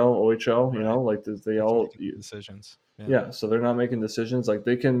NHL, OHL, you know, like they all decisions. Yeah, so they're not making decisions. Like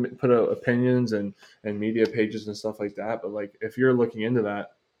they can put out opinions and media pages and stuff like that. But like if you're looking into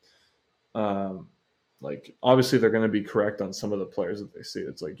that, like obviously they're going to be correct on some of the players that they see.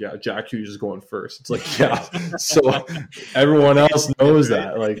 It's like, yeah, Jack Hughes is going first. It's like, yeah, so everyone else knows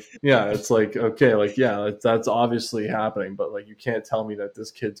that. Like, yeah, it's like, okay, like, yeah, that's obviously happening. But like, you can't tell me that this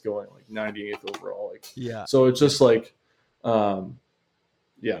kid's going like 98th overall. Like, yeah. So it's just like,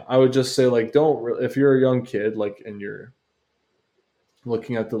 yeah, I would just say like, if you're a young kid, like, and you're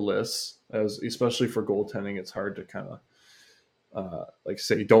looking at the lists, as especially for goaltending, it's hard to kind of like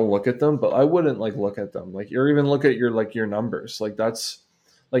say don't look at them, but I wouldn't like look at them like or even look at your numbers. Like that's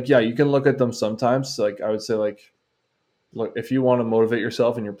like, yeah, you can look at them sometimes. Like I would say like, look, if you want to motivate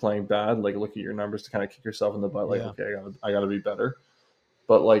yourself and you're playing bad, like look at your numbers to kind of kick yourself in the butt. Like, okay, I gotta be better.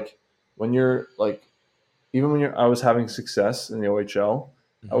 But like when you're like, even when I was having success in the OHL,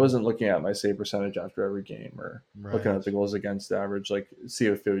 I wasn't looking at my save percentage after every game or looking at the goals against average, like see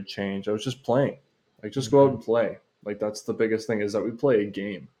if it would change. I was just playing, like just go out and play. Like that's the biggest thing is that we play a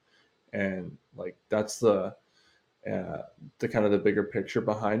game, and like that's the kind of the bigger picture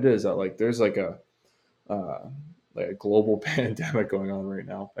behind it is that like there's like a global pandemic going on right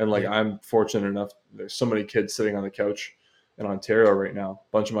now, and like I'm fortunate enough. There's so many kids sitting on the couch in Ontario right now.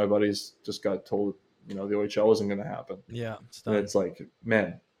 A bunch of my buddies just got told, you know, the OHL wasn't going to happen. Yeah, and it's like,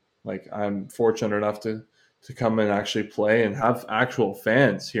 man, like I'm fortunate enough to come and actually play and have actual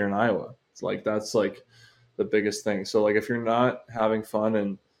fans here in Iowa. It's like that's like the biggest thing. So like if you're not having fun,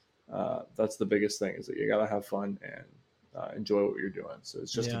 and that's the biggest thing is that you got to have fun and enjoy what you're doing. So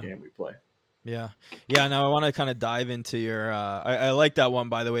it's just a game we play. Yeah. Now I want to kind of dive into your I like that one,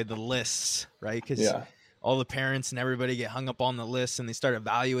 by the way, the lists, right? Because all the parents and everybody get hung up on the lists, and they start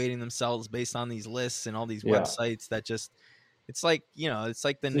evaluating themselves based on these lists and all these websites that just, it's like, you know, it's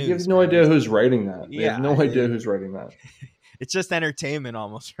like the news. You have no idea who's writing that. They have no idea who's writing that. It's just entertainment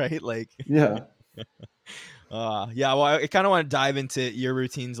almost, right? Like, yeah. Well, I kind of want to dive into your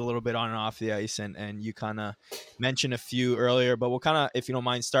routines a little bit on and off the ice, and you kind of mentioned a few earlier, but we'll kind of, if you don't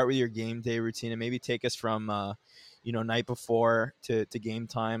mind, start with your game day routine and maybe take us from, you know, night before to game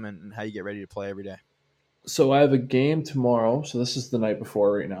time and how you get ready to play every day. So I have a game tomorrow. So this is the night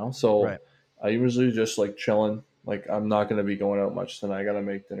before right now. So I usually just like chilling. Like I'm not going to be going out much tonight. I got to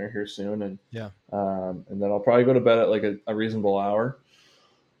make dinner here soon. And and then I'll probably go to bed at like a reasonable hour.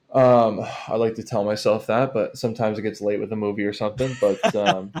 I like to tell myself that, but sometimes it gets late with a movie or something. But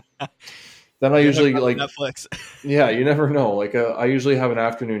then I usually like Netflix. Yeah, you never know. Like I usually have an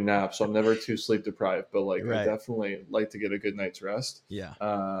afternoon nap, so I'm never too sleep deprived. But like I definitely like to get a good night's rest.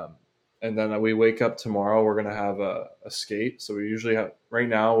 Yeah. And then we wake up tomorrow. We're gonna have a skate. So we usually have right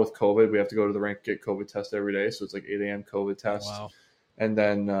now with COVID, we have to go to the rink, get COVID test every day. So it's like 8 a.m. COVID test. Wow. And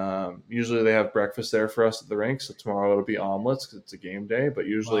then usually they have breakfast there for us at the rink. So tomorrow it'll be omelets because it's a game day. But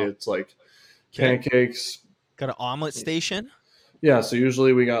usually it's like pancakes. Got an omelet station? Yeah. So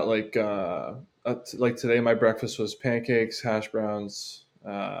usually we got like today my breakfast was pancakes, hash browns,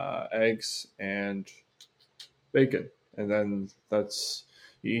 eggs, and bacon. And then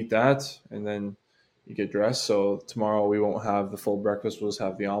you eat that and then you get dressed. So tomorrow we won't have the full breakfast. We'll just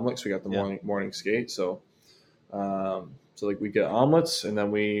have the omelets. We got the morning skate. So so like we get omelets, and then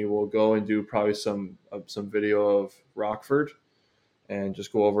we will go and do probably some video of Rockford and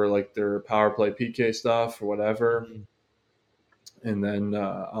just go over like their power play PK stuff or whatever. And then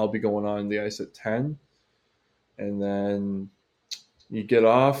I'll be going on the ice at 10. And then you get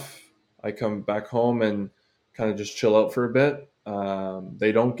off. I come back home and kind of just chill out for a bit.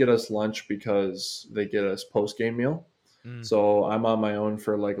 They don't get us lunch because they get us post-game meal. So I'm on my own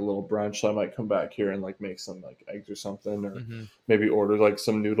for like a little brunch. So I might come back here and like make some like eggs or something, or maybe order like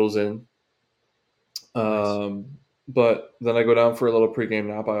some noodles in. but then I go down for a little pregame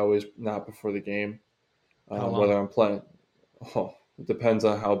nap. I always nap before the game, How long? whether I'm playing. Oh, it depends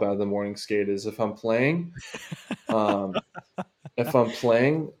on how bad the morning skate is. Um, if I'm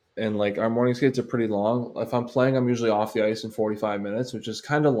playing and like our morning skates are pretty long, if I'm playing, I'm usually off the ice in 45 minutes, which is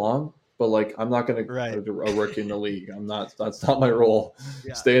kind of long. But like, I'm not going to Right. a rookie in the league. I'm not. That's not my role.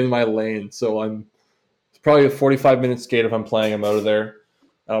 Yeah. Stay in my lane. So it's probably a 45-minute skate if I'm playing. I'm out of there.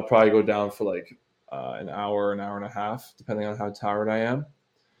 And I'll probably go down for like an hour and a half, depending on how tired I am.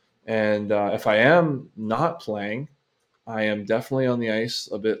 And if I am not playing, I am definitely on the ice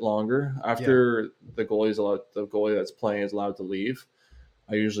a bit longer after the goalie that's playing is allowed to leave.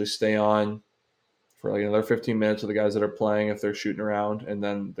 I usually stay on for like another 15 minutes with the guys that are playing if they're shooting around, and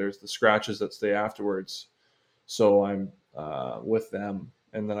then there's the scratches that stay afterwards. So I'm with them,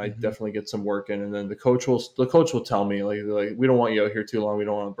 and then I definitely get some work in, and then the coach will tell me like we don't want you out here too long, we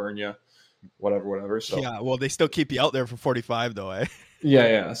don't want to burn you, whatever. So Yeah, well, they still keep you out there for 45 though, eh?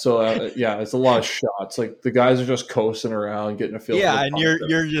 yeah. So it's a lot of shots. Like the guys are just coasting around, getting a feel. Yeah, for the and puck.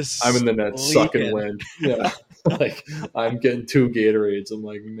 you're just I'm in the net leaking. sucking wind. Yeah, like I'm getting 2 Gatorades. I'm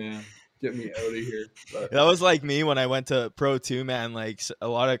like, man, get me out of here. But That was like me when I went to Pro 2, man. Like a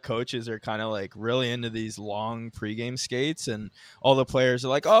lot of coaches are kind of like really into these long pregame skates, and all the players are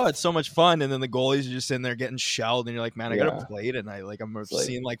like, "Oh, it's so much fun," and then the goalies are just in there getting shelled, and you're like, "Man, I gotta play tonight." Like I'm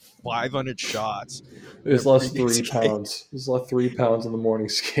seeing like 500 shots. It's lost 3 pounds. It's lost 3 pounds on the morning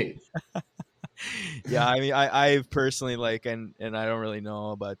skate. Yeah, I mean, I personally like, and I don't really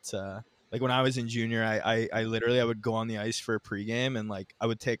know, but like when I was in junior, I literally I would go on the ice for a pregame, and like I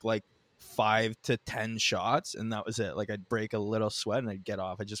would take like 5 to 10 shots, and that was it. Like I'd break a little sweat and I'd get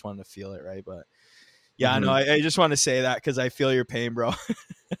off. I just wanted to feel it, right? But yeah, no, I just want to say that because I feel your pain, bro.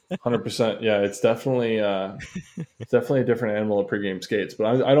 100%. Yeah, it's definitely a different animal of pregame skates,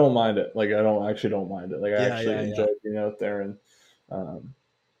 but I don't mind it. Like I don't mind it. Like I actually enjoy being out there, and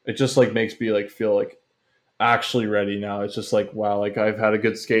it just like makes me like feel like actually ready now. It's just like, wow, like I've had a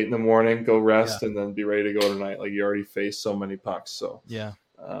good skate in the morning, go rest, and then be ready to go tonight. Like you already faced so many pucks, so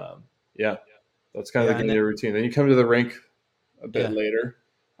yeah, that's kind of the game routine. Then you come to the rink a bit later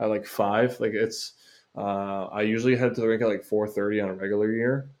at like 5. Like it's I usually head to the rink at like 4:30 on a regular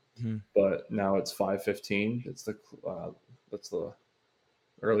year, but now it's 5:15. It's that's the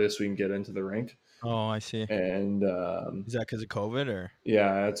earliest we can get into the rink. Oh, I see. And is that because of COVID or?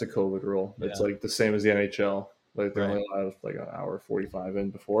 Yeah, that's a COVID rule. It's like the same as the NHL. Like they're only allowed like an hour 45 in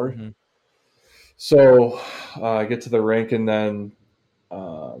before. So I get to the rink, and then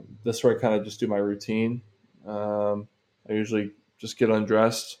this is where I kind of just do my routine. I usually just get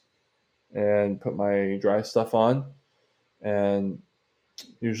undressed and put my dry stuff on, and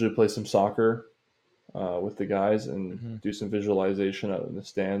usually play some soccer with the guys and do some visualization out in the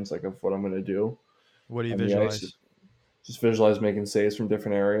stands, like of what I'm going to do. What do you visualize? Just visualize making saves from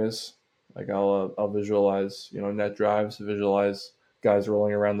different areas. Like I'll visualize, net drives, visualize guys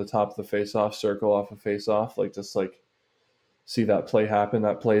rolling around the top of the face-off circle off a face-off, like just like see that play happen.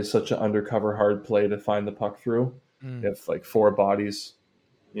 That play is such an undercover hard play to find the puck through. If like 4 bodies,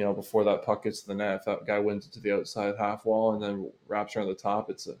 before that puck gets to the net, if that guy wins it to the outside half wall and then wraps around the top,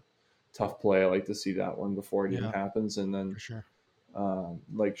 it's a tough play. I like to see that one before it even happens. And then for sure.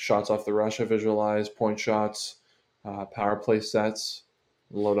 Like shots off the rush, I visualize point shots, power play sets,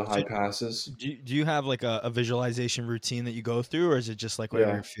 low to high passes. Do you have like a visualization routine that you go through, or is it just like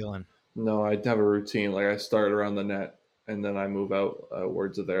whatever you're feeling? No, I have a routine. Like I start around the net, and then I move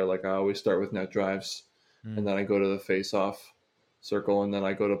outwards of there. Like I always start with net drives, and then I go to the face-off circle, and then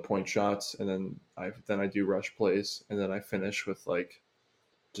I go to point shots, and then I do rush plays, and then I finish with like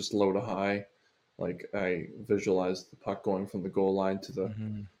just low to high. Like I visualize the puck going from the goal line to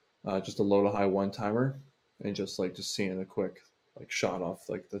the just a low to high one-timer, and just seeing a quick like shot off.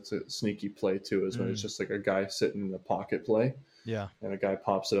 Like that's a sneaky play too, is when it's just like a guy sitting in the pocket play. Yeah. And a guy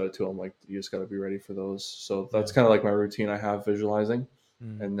pops it out to him. Like you just got to be ready for those. So that's kind of like my routine I have visualizing.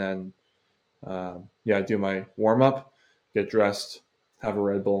 And then, I do my warm up, get dressed, have a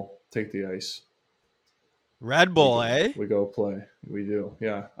Red Bull, take the ice. Red Bull, eh? We go play. We do.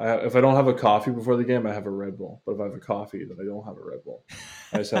 Yeah. If I don't have a coffee before the game, I have a Red Bull. But if I have a coffee, then I don't have a Red Bull.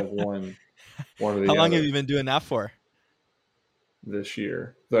 I just have one or the other. How long have you been doing that for? This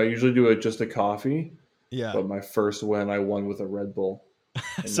year. So I usually do it just a coffee. Yeah. But my first win, I won with a Red Bull.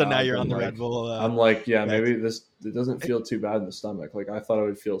 So now you're on the Red Bull. I'm like, maybe it doesn't feel too bad in the stomach. Like I thought it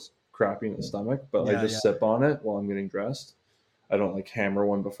would feel crappy in the stomach, but I just sip on it while I'm getting dressed. I don't like hammer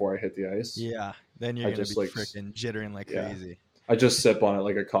one before I hit the ice. Yeah. Then you're going to be freaking jittering like crazy. I just sip on it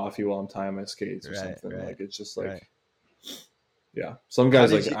like a coffee while I'm tying my skates or something. Like it's just like, Yeah, some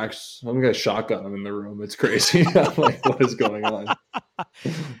guys some guys shotgun them in the room. It's crazy. I'm like, what is going on?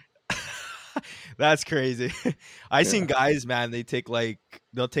 That's crazy. I seen guys, man, they'll take like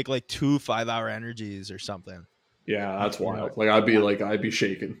 2 5-hour energies or something. Yeah, that's wild. Like I'd be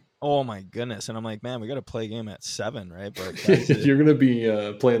shaking. Oh my goodness. And I'm like, man, we got to play a game at 7, right? But you're going to be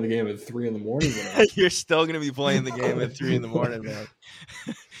playing the game at 3 in the morning. You're still going to be playing the game at 3 in the morning, man.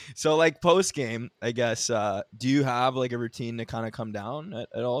 So like post game, I guess, do you have like a routine to kind of come down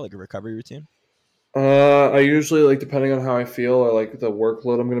at all? Like a recovery routine? I usually, like, depending on how I feel or like the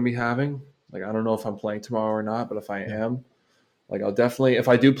workload I'm going to be having, like, I don't know if I'm playing tomorrow or not, but if I am, like, I'll definitely, if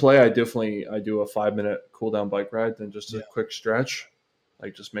I do play, I do a 5-minute cool down bike ride, then just a quick stretch.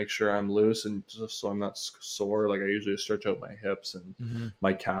 Like, just make sure I'm loose and just so I'm not sore. Like, I usually stretch out my hips and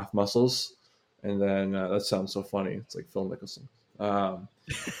my calf muscles. And then that sounds so funny. It's like Phil Mickelson.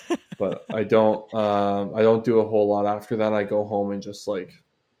 But I don't do a whole lot after that. I go home and just like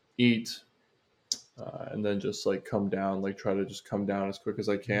eat and then just like come down, like try to just come down as quick as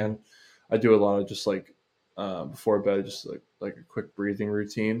I can. I do a lot of just like before bed, just like a quick breathing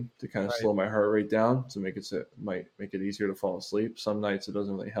routine to kind of slow my heart rate down to might make it easier to fall asleep. Some nights it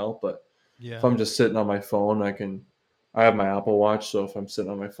doesn't really help, but if I'm just sitting on my phone, I have my Apple Watch. So if I'm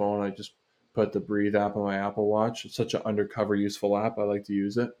sitting on my phone, I just put the Breathe app on my Apple Watch. It's such an undercover useful app. I like to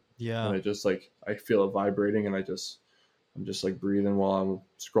use it. Yeah. And I feel it vibrating and I'm just like breathing while I'm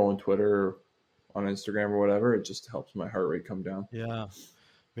scrolling Twitter or on Instagram or whatever. It just helps my heart rate come down. Yeah.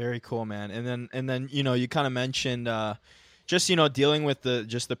 Very cool, man. And then, you kind of mentioned, just, dealing with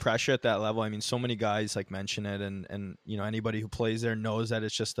the pressure at that level. I mean, so many guys like mention it and, anybody who plays there knows that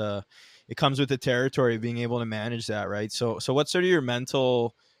it's just it comes with the territory of being able to manage that. Right. So what's sort of your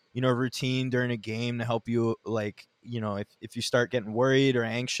mental, routine during a game to help you, like, if you start getting worried or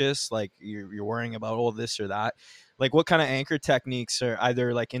anxious, like you're worrying about all this or that, like what kind of anchor techniques are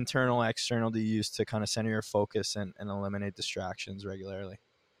either like internal or external do you use to kind of center your focus and eliminate distractions regularly?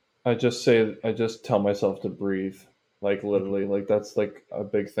 I just tell myself to breathe, like literally, like that's like a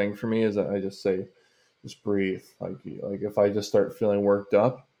big thing for me is that I just say, just breathe. Like if I just start feeling worked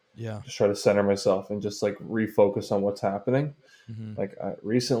up, just try to center myself and just like refocus on what's happening. Like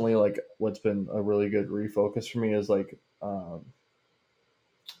recently, like what's been a really good refocus for me is like kind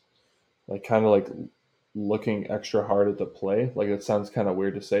of like looking extra hard at the play. Like it sounds kind of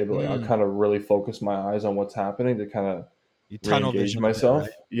weird to say, but like I kind of really focus my eyes on what's happening to kind of re-engage myself.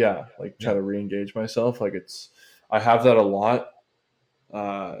 Try to re-engage myself. Like I have that a lot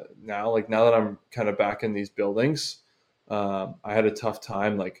now. Like now that I'm kind of back in these buildings, I had a tough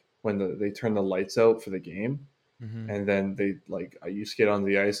time like when they turn the lights out for the game. And then you skate on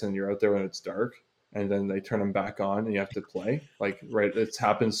the ice and you're out there when it's dark and then they turn them back on and you have to play. Like, right. It's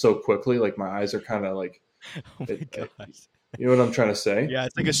happened so quickly. Like my eyes are kind of like, you know what I'm trying to say? Yeah.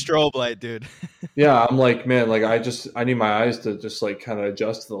 It's like a strobe light, dude. Yeah. I'm like, man, like I need my eyes to just like kind of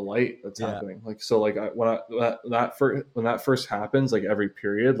adjust to the light that's happening. Like, so like when that first happens, like every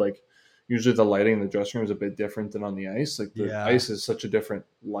period, like usually the lighting in the dressing room is a bit different than on the ice. Like the ice is such a different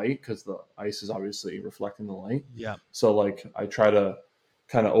light because the ice is obviously reflecting the light. Yeah. So like I try to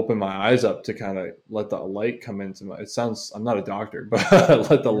kind of open my eyes up to kind of let the light come into my. It sounds I'm not a doctor, but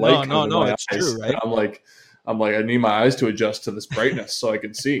let the light come into my eyes. True, right? I'm like I need my eyes to adjust to this brightness so I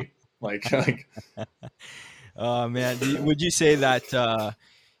can see. Like. Oh man, would you say that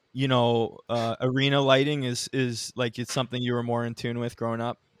arena lighting is like it's something you were more in tune with growing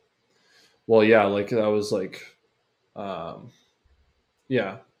up? Well, yeah, like that was like,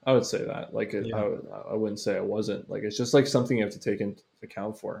 yeah, I would say that. Like, I wouldn't say I wasn't. Like, it's just like something you have to take into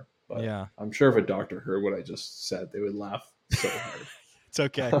account for. But I'm sure if a doctor heard what I just said, they would laugh so hard. It's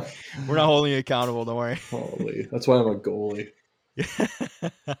okay. We're not holding you accountable. Don't worry. Holy, that's why I'm a goalie.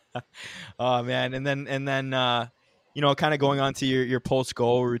 Oh man, and then kind of going on to your post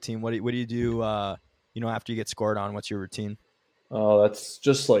goal routine. What do you do? After you get scored on, what's your routine? Oh, that's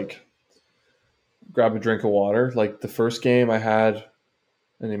just like grab a drink of water. Like the first game I had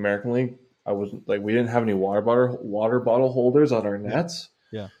in the American League, I wasn't like we didn't have any water bottle holders on our nets.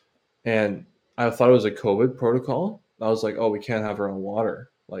 Yeah. And I thought it was a COVID protocol. I was like, oh, we can't have our own water,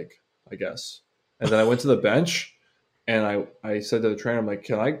 like, I guess. And then I went to the bench and I said to the trainer, I'm like,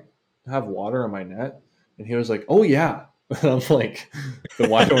 can I have water on my net? And he was like, oh yeah. And I'm like, then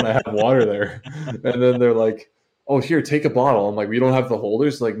why don't I have water there? And then they're like, oh, here, take a bottle. I'm like, we don't have the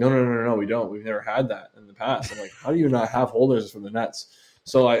holders? Like, no, we don't. We've never had that in the past. I'm like, how do you not have holders for the nets?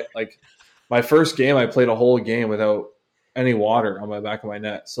 So my first game, I played a whole game without any water on my back of my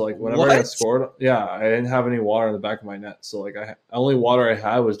net. So like whenever I got scored, I didn't have any water on the back of my net. So like only water I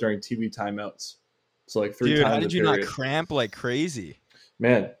had was during TV timeouts. It's like three Dude, how times did a you not period. cramp like crazy?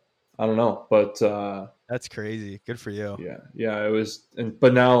 Man, I don't know, but That's crazy. Good for you. yeah, it was.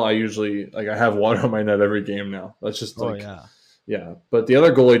 But now I usually like I have water on my net every game now. That's just Oh like yeah. yeah. But the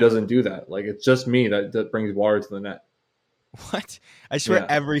other goalie doesn't do that. Like it's just me that brings water to the net. What? I swear Yeah.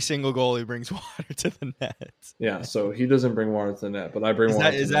 every single goalie brings water to the net. Yeah, so he doesn't bring water to the net, but I bring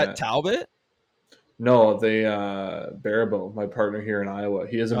water to Is the that net. Talbot? No, they Barabo, my partner here in Iowa,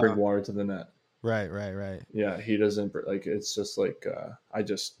 he doesn't bring Uh, water to the net. right. Yeah, he doesn't like. It's just like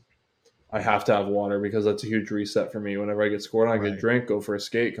I have to have water because that's a huge reset for me. Whenever I get scored on, I get a Right. drink, go for a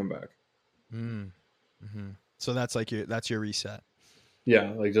skate, come back. Mm-hmm. So that's like your reset.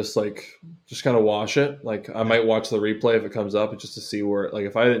 Yeah, just kind of wash it. Like I might watch the replay if it comes up, just to see where. Like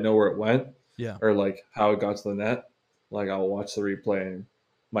if I didn't know where it went Yeah. or like how it got to the net, like I'll watch the replay and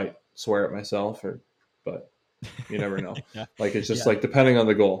might swear at myself, but you never know. Yeah. Like it's just Yeah. like depending on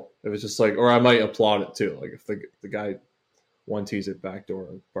the goal. If it's just like, or I might applaud it too. Like if the guy one tees it backdoor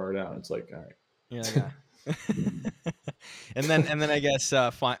bar down, it's like all right. Yeah. and then I guess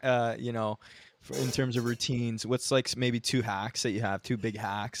in terms of routines, what's like maybe two hacks that you have, two big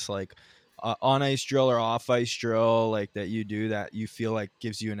hacks like on ice drill or off ice drill, like that you do that you feel like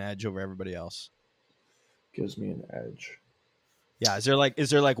gives you an edge over everybody else? Gives me an edge. Yeah, is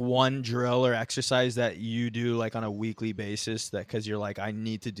there like one drill or exercise that you do like on a weekly basis that because you're like, I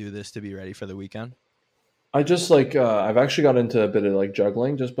need to do this to be ready for the weekend? I just like I've actually got into a bit of like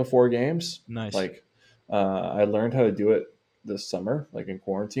juggling just before games. Nice. Like I learned how to do it this summer, like in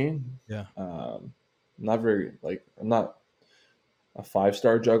quarantine. Yeah. Not very like I'm not a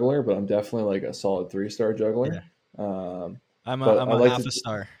 5-star juggler, but I'm definitely like a solid 3-star juggler. I'm But I a like half to, a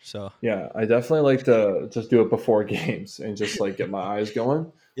star, so yeah, I definitely like to just do it before games and just like get my eyes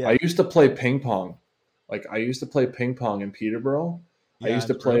going. yeah. I used to play ping pong. Like I used to play ping pong in Peterborough. I Yeah, used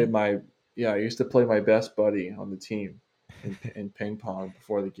to play I used to play my best buddy on the team in ping pong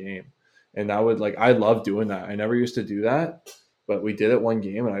before the game. And I love doing that. I never used to do that, but we did it one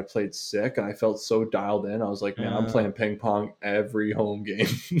game and I played sick and I felt so dialed in. I was like, man, I'm playing ping pong every home game.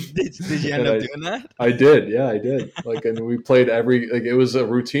 Did you end up doing that? I did. Yeah, I did. Like, and we played it was a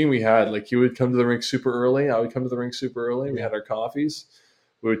routine we had. Like he would come to the rink super early. I would come to the rink super early. We had our coffees.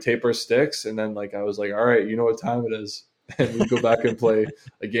 We would tape our sticks. And then I was like, all right, you know what time it is. And we'd go back and play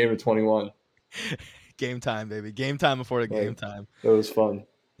a game of 21. Game time, baby. Game time before the game time. It was fun.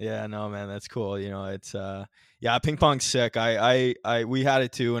 Yeah, no, man, that's cool. It's ping pong's sick. We had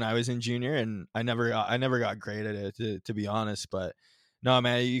it too when I was in junior, and I never got great at it to be honest. But no,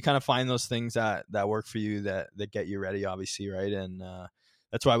 man, you kind of find those things that work for you that get you ready, obviously, right? And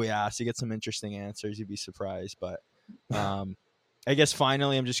that's why we asked. You get some interesting answers. You'd be surprised. But I guess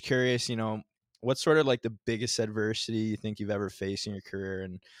finally, I'm just curious. What's sort of like the biggest adversity you think you've ever faced in your career,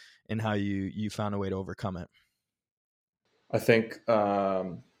 and how you found a way to overcome it? I think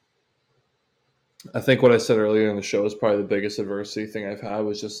what I said earlier in the show is probably the biggest adversity thing I've had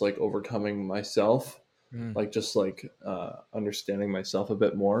was just like overcoming myself, like just like understanding myself a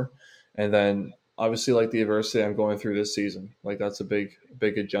bit more. And then obviously like the adversity I'm going through this season, like that's a big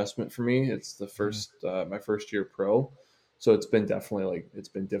adjustment for me. It's the first, my first year pro. So it's been definitely it's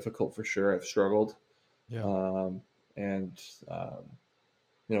been difficult for sure. I've struggled. Yeah.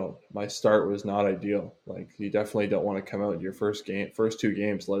 My start was not ideal. Like you definitely don't want to come out in your first 2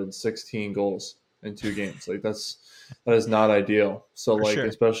 games, let in 16 goals in 2 games. Like that is not ideal. So For sure.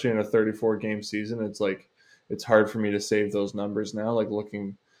 especially in a 34 game season, it's hard for me to save those numbers now. Like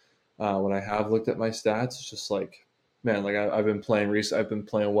looking, when I have looked at my stats, it's just like, man, like I've been playing I've been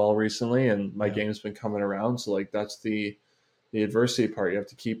playing well recently and my game's been coming around. So like, that's the adversity part. You have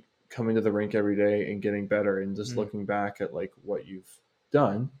to keep coming to the rink every day and getting better and just looking back at like what you've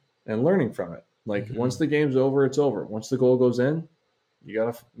done and learning from it. Like once the game's over, it's over. Once the goal goes in, you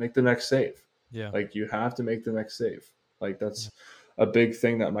got to make the next save. Yeah. Like you have to make the next save. Like that's a big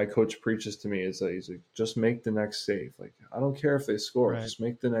thing that my coach preaches to me is that he's like, just make the next save. Like, I don't care if they score, just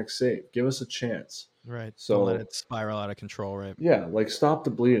make the next save. Give us a chance. Right. So don't let it spiral out of control. Right. Yeah. Like stop the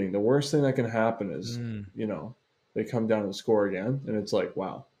bleeding. The worst thing that can happen is, they come down and score again. And it's like,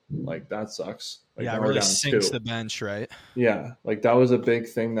 wow, like that sucks. Like, it really sinks the bench, right? Yeah, like that was a big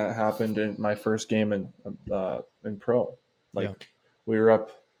thing that happened in my first game in pro. Like we were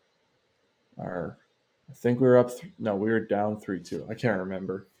up, we were down 3-2. I can't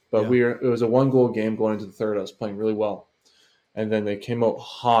remember, but it was a 1-goal game going into the third. I was playing really well, and then they came out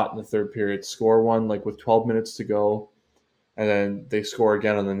hot in the third period, score one like with 12 minutes to go, and then they score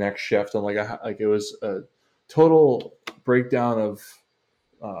again on the next shift. And it was a total breakdown of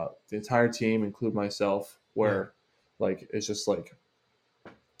the entire team, include myself, where like it's just like,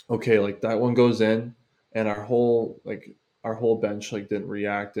 okay, like that one goes in, and our whole bench like didn't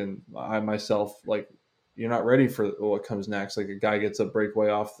react, and I myself like you're not ready for what comes next. Like a guy gets a breakaway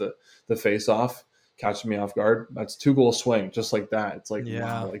off the face off, catches me off guard. That's 2 goal swing just like that. It's like Yeah.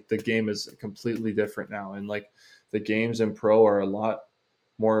 wow, like the game is completely different now, and like the games in pro are a lot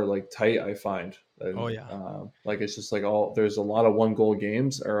more like tight. I find, Oh and yeah. like it's just like there's a lot of 1 goal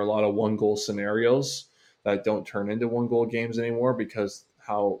games or a lot of 1 goal scenarios that don't turn into 1 goal games anymore because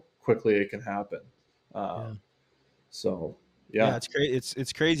how quickly it can happen. Yeah. Um, so Yeah, yeah, it's crazy.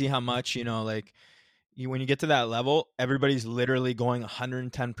 It's crazy how much, like when you get to that level, everybody's literally going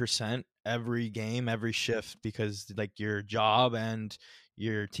 110% every game, every shift, because like your job and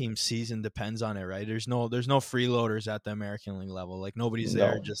your team season depends on it, right? There's no freeloaders at the American League level. Like nobody's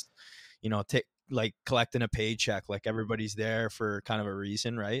there no, just, take like collecting a paycheck. Like everybody's there for kind of a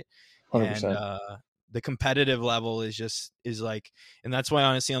reason, right? hundred And percent. the competitive level is like, and that's why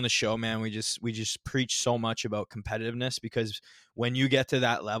honestly on the show, man, we just preach so much about competitiveness, because when you get to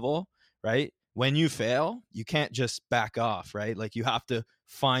that level, right, when you fail, you can't just back off, right? Like you have to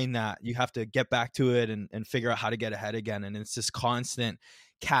find that, you have to get back to it and figure out how to get ahead again. And it's this constant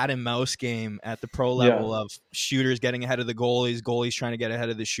cat and mouse game at the pro Yeah. level of shooters getting ahead of the goalies trying to get ahead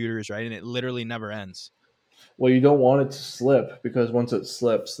of the shooters, right? And it literally never ends. Well, you don't want it to slip because once it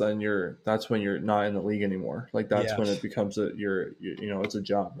slips, then that's when you're not in the league anymore. Like that's when it Yes. becomes it's a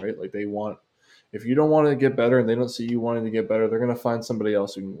job, right? Like they want, if you don't want to get better and they don't see you wanting to get better, they're going to find somebody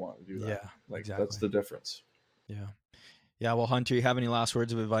else who can want to do that. Yeah, Like that's exactly. the difference. Yeah. Yeah. Well, Hunter, you have any last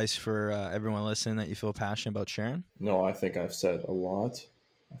words of advice for everyone listening that you feel passionate about sharing? No, I think I've said a lot.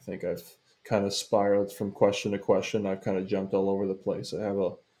 I think I've kind of spiraled from question to question. I've kind of jumped all over the place.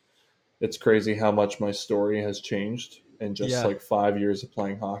 It's crazy how much my story has changed in just Yeah. like 5 years of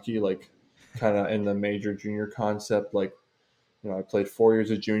playing hockey, like kind of in the major junior concept. Like, I played 4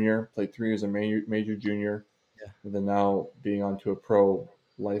 years of junior, played 3 years of major junior, Yeah. and then now being onto a pro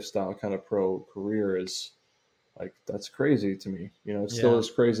lifestyle kind of pro career is like, that's crazy to me. It still Yeah.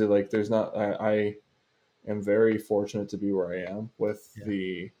 is crazy. Like, I am very fortunate to be where I am with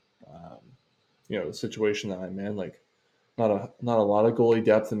Yeah. um, the situation that I'm in. Like, not a lot of goalie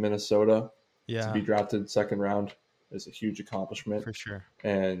depth in Minnesota. To be Yeah. drafted second round is a huge accomplishment. For sure.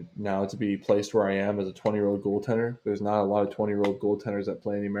 And now to be placed where I am as a 20-year-old goaltender, there's not a lot of 20-year-old goaltenders that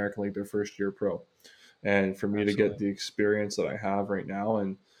play in the American League their first year pro. And for me to get Absolutely. the experience that I have right now,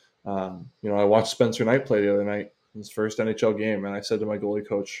 and I watched Spencer Knight play the other night, his first NHL game, and I said to my goalie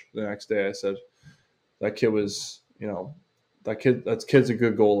coach the next day, I said, that kid was, that kid's a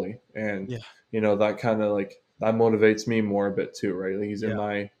good goalie, and Yeah. that kind of like that motivates me more a bit too, right? Like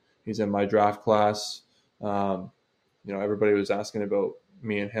Yeah. he's in my draft class. Everybody was asking about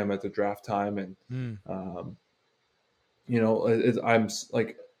me and him at the draft time, and Mm. um, I'm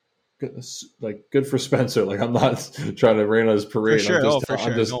like good for Spencer. Like I'm not trying to rain on his For parade. sure. Oh, for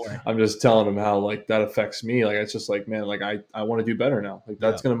sure. No way. I'm just telling him how like that affects me. Like it's just like, man, like I want to do better now. Like Yeah.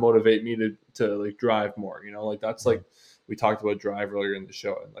 that's gonna motivate me to like drive more. Like that's Yeah. like we talked about drive earlier in the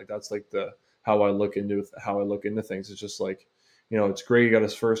show, and like that's like the how I look into things. It's just like, it's great. He got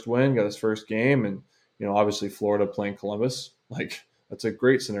his first win, got his first game, and obviously Florida playing Columbus. Like that's a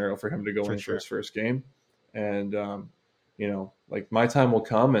great scenario for him to go For in for sure. his first game, and like my time will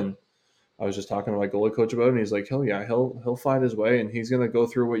come. And I was just talking to my goalie coach about it, and he's like, "Hell yeah, he'll find his way, and he's gonna go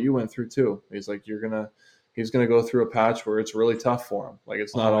through what you went through too." He's like, he's gonna go through a patch where it's really tough for him. Like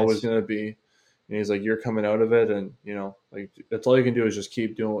it's not always Always. gonna be." And he's like, "You're coming out of it, and like that's all you can do is just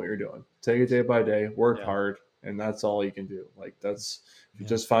keep doing what you're doing. Take it day by day, work Yeah. hard, and that's all you can do. Like that's if you Yeah.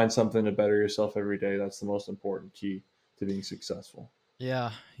 just find something to better yourself every day, that's the most important key to being successful."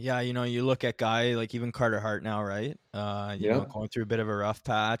 Yeah, yeah, you look at guy like even Carter Hart now, right? Yeah. Going through a bit of a rough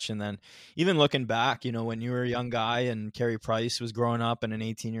patch, and then even looking back, when you were a young guy and Carey Price was growing up and an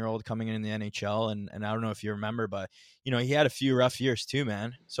 18-year-old coming in the NHL, and I don't know if you remember, but he had a few rough years too,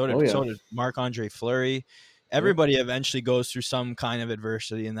 man. So Oh did yeah. so did Marc-Andre Fleury. Yep. Everybody eventually goes through some kind of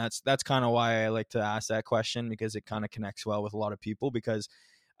adversity, and that's kind of why I like to ask that question, because it kind of connects well with a lot of people, because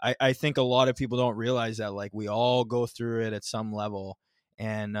I think a lot of people don't realize that like we all go through it at some level,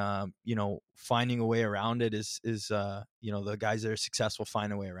 and finding a way around it is the guys that are successful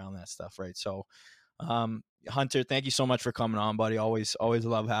find a way around that stuff, right? So Hunter, thank you so much for coming on, buddy. Always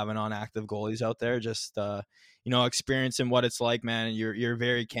love having on active goalies out there, just experiencing what it's like, man. And you're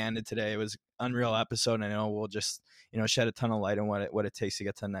very candid today. It was an unreal episode, and I know we'll just shed a ton of light on what it takes to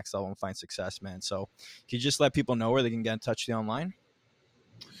get to the next level and find success, man. So can you just let people know where they can get in touch with you online?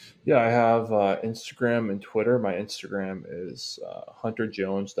 Yeah, I have Instagram and Twitter. My Instagram is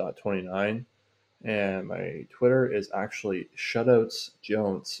hunterjones.29, And my Twitter is actually Shutouts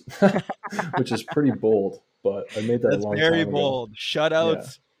Jones, which is pretty bold, but I made that That's a long very time ago. bold.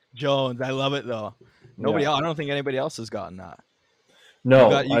 Shutouts Jones. I love it though. Nobody Yeah. else, I don't think anybody else has gotten that. No,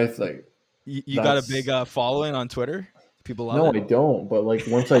 You I think you got a big following on Twitter? People love no, it. I don't. But like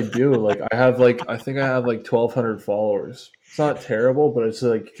once I do, like I have like I think I have like 1,200 followers. It's not terrible, but it's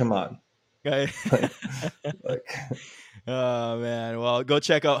like come on, Okay. like Oh man. Well, go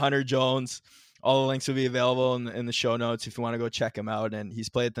check out Hunter Jones. All the links will be available in the show notes if you want to go check him out. And he's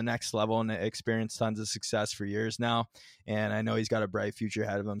played at the next level and experienced tons of success for years now. And I know he's got a bright future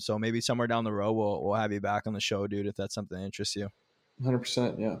ahead of him. So maybe somewhere down the road we'll have you back on the show, dude, if that's something that interests you.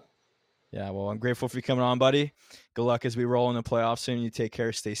 100%. Yeah. Yeah, well, I'm grateful for you coming on, buddy. Good luck as we roll in the playoffs soon. You take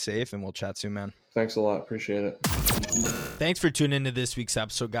care, stay safe, and we'll chat soon, man. Thanks a lot. Appreciate it. Thanks for tuning into this week's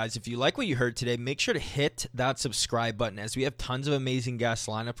episode, guys. If you like what you heard today, make sure to hit that subscribe button as we have tons of amazing guests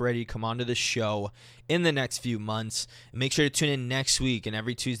lined up ready to come onto the show in the next few months. And make sure to tune in next week and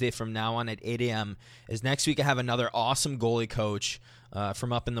every Tuesday from now on at 8 a.m. as next week I have another awesome goalie coach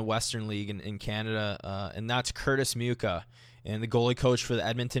from up in the Western League in Canada, and that's Curtis Muka. And the goalie coach for the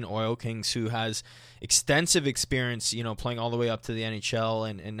Edmonton Oil Kings, who has extensive experience, playing all the way up to the NHL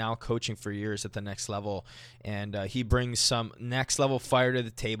and now coaching for years at the next level. And he brings some next level fire to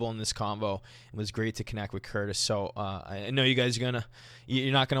the table in this convo. It was great to connect with Curtis. So I know you guys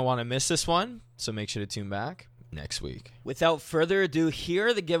you're not gonna want to miss this one. So make sure to tune back next week. Without further ado, here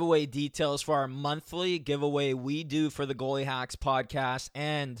are the giveaway details for our monthly giveaway we do for the Goalie Hacks podcast.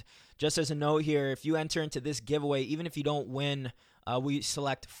 And just as a note here, if you enter into this giveaway, even if you don't win, we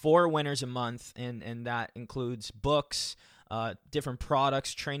select 4 winners a month, and that includes books, different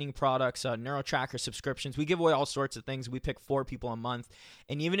products, training products, NeuroTracker subscriptions. We give away all sorts of things. We pick 4 people a month.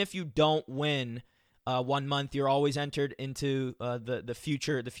 And even if you don't win 1 month, you're always entered into the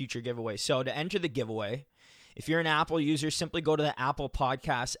future giveaway. So to enter the giveaway, if you're an Apple user, simply go to the Apple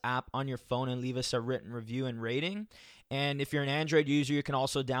Podcast app on your phone and leave us a written review and rating. And if you're an Android user, you can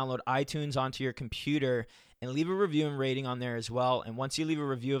also download iTunes onto your computer and leave a review and rating on there as well. And once you leave a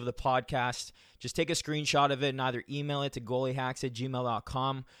review of the podcast, just take a screenshot of it and either email it to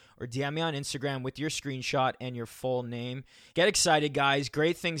goaliehacks@gmail.com or DM me on Instagram with your screenshot and your full name. Get excited, guys.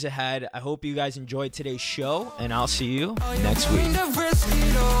 Great things ahead. I hope you guys enjoyed today's show, and I'll see you next week.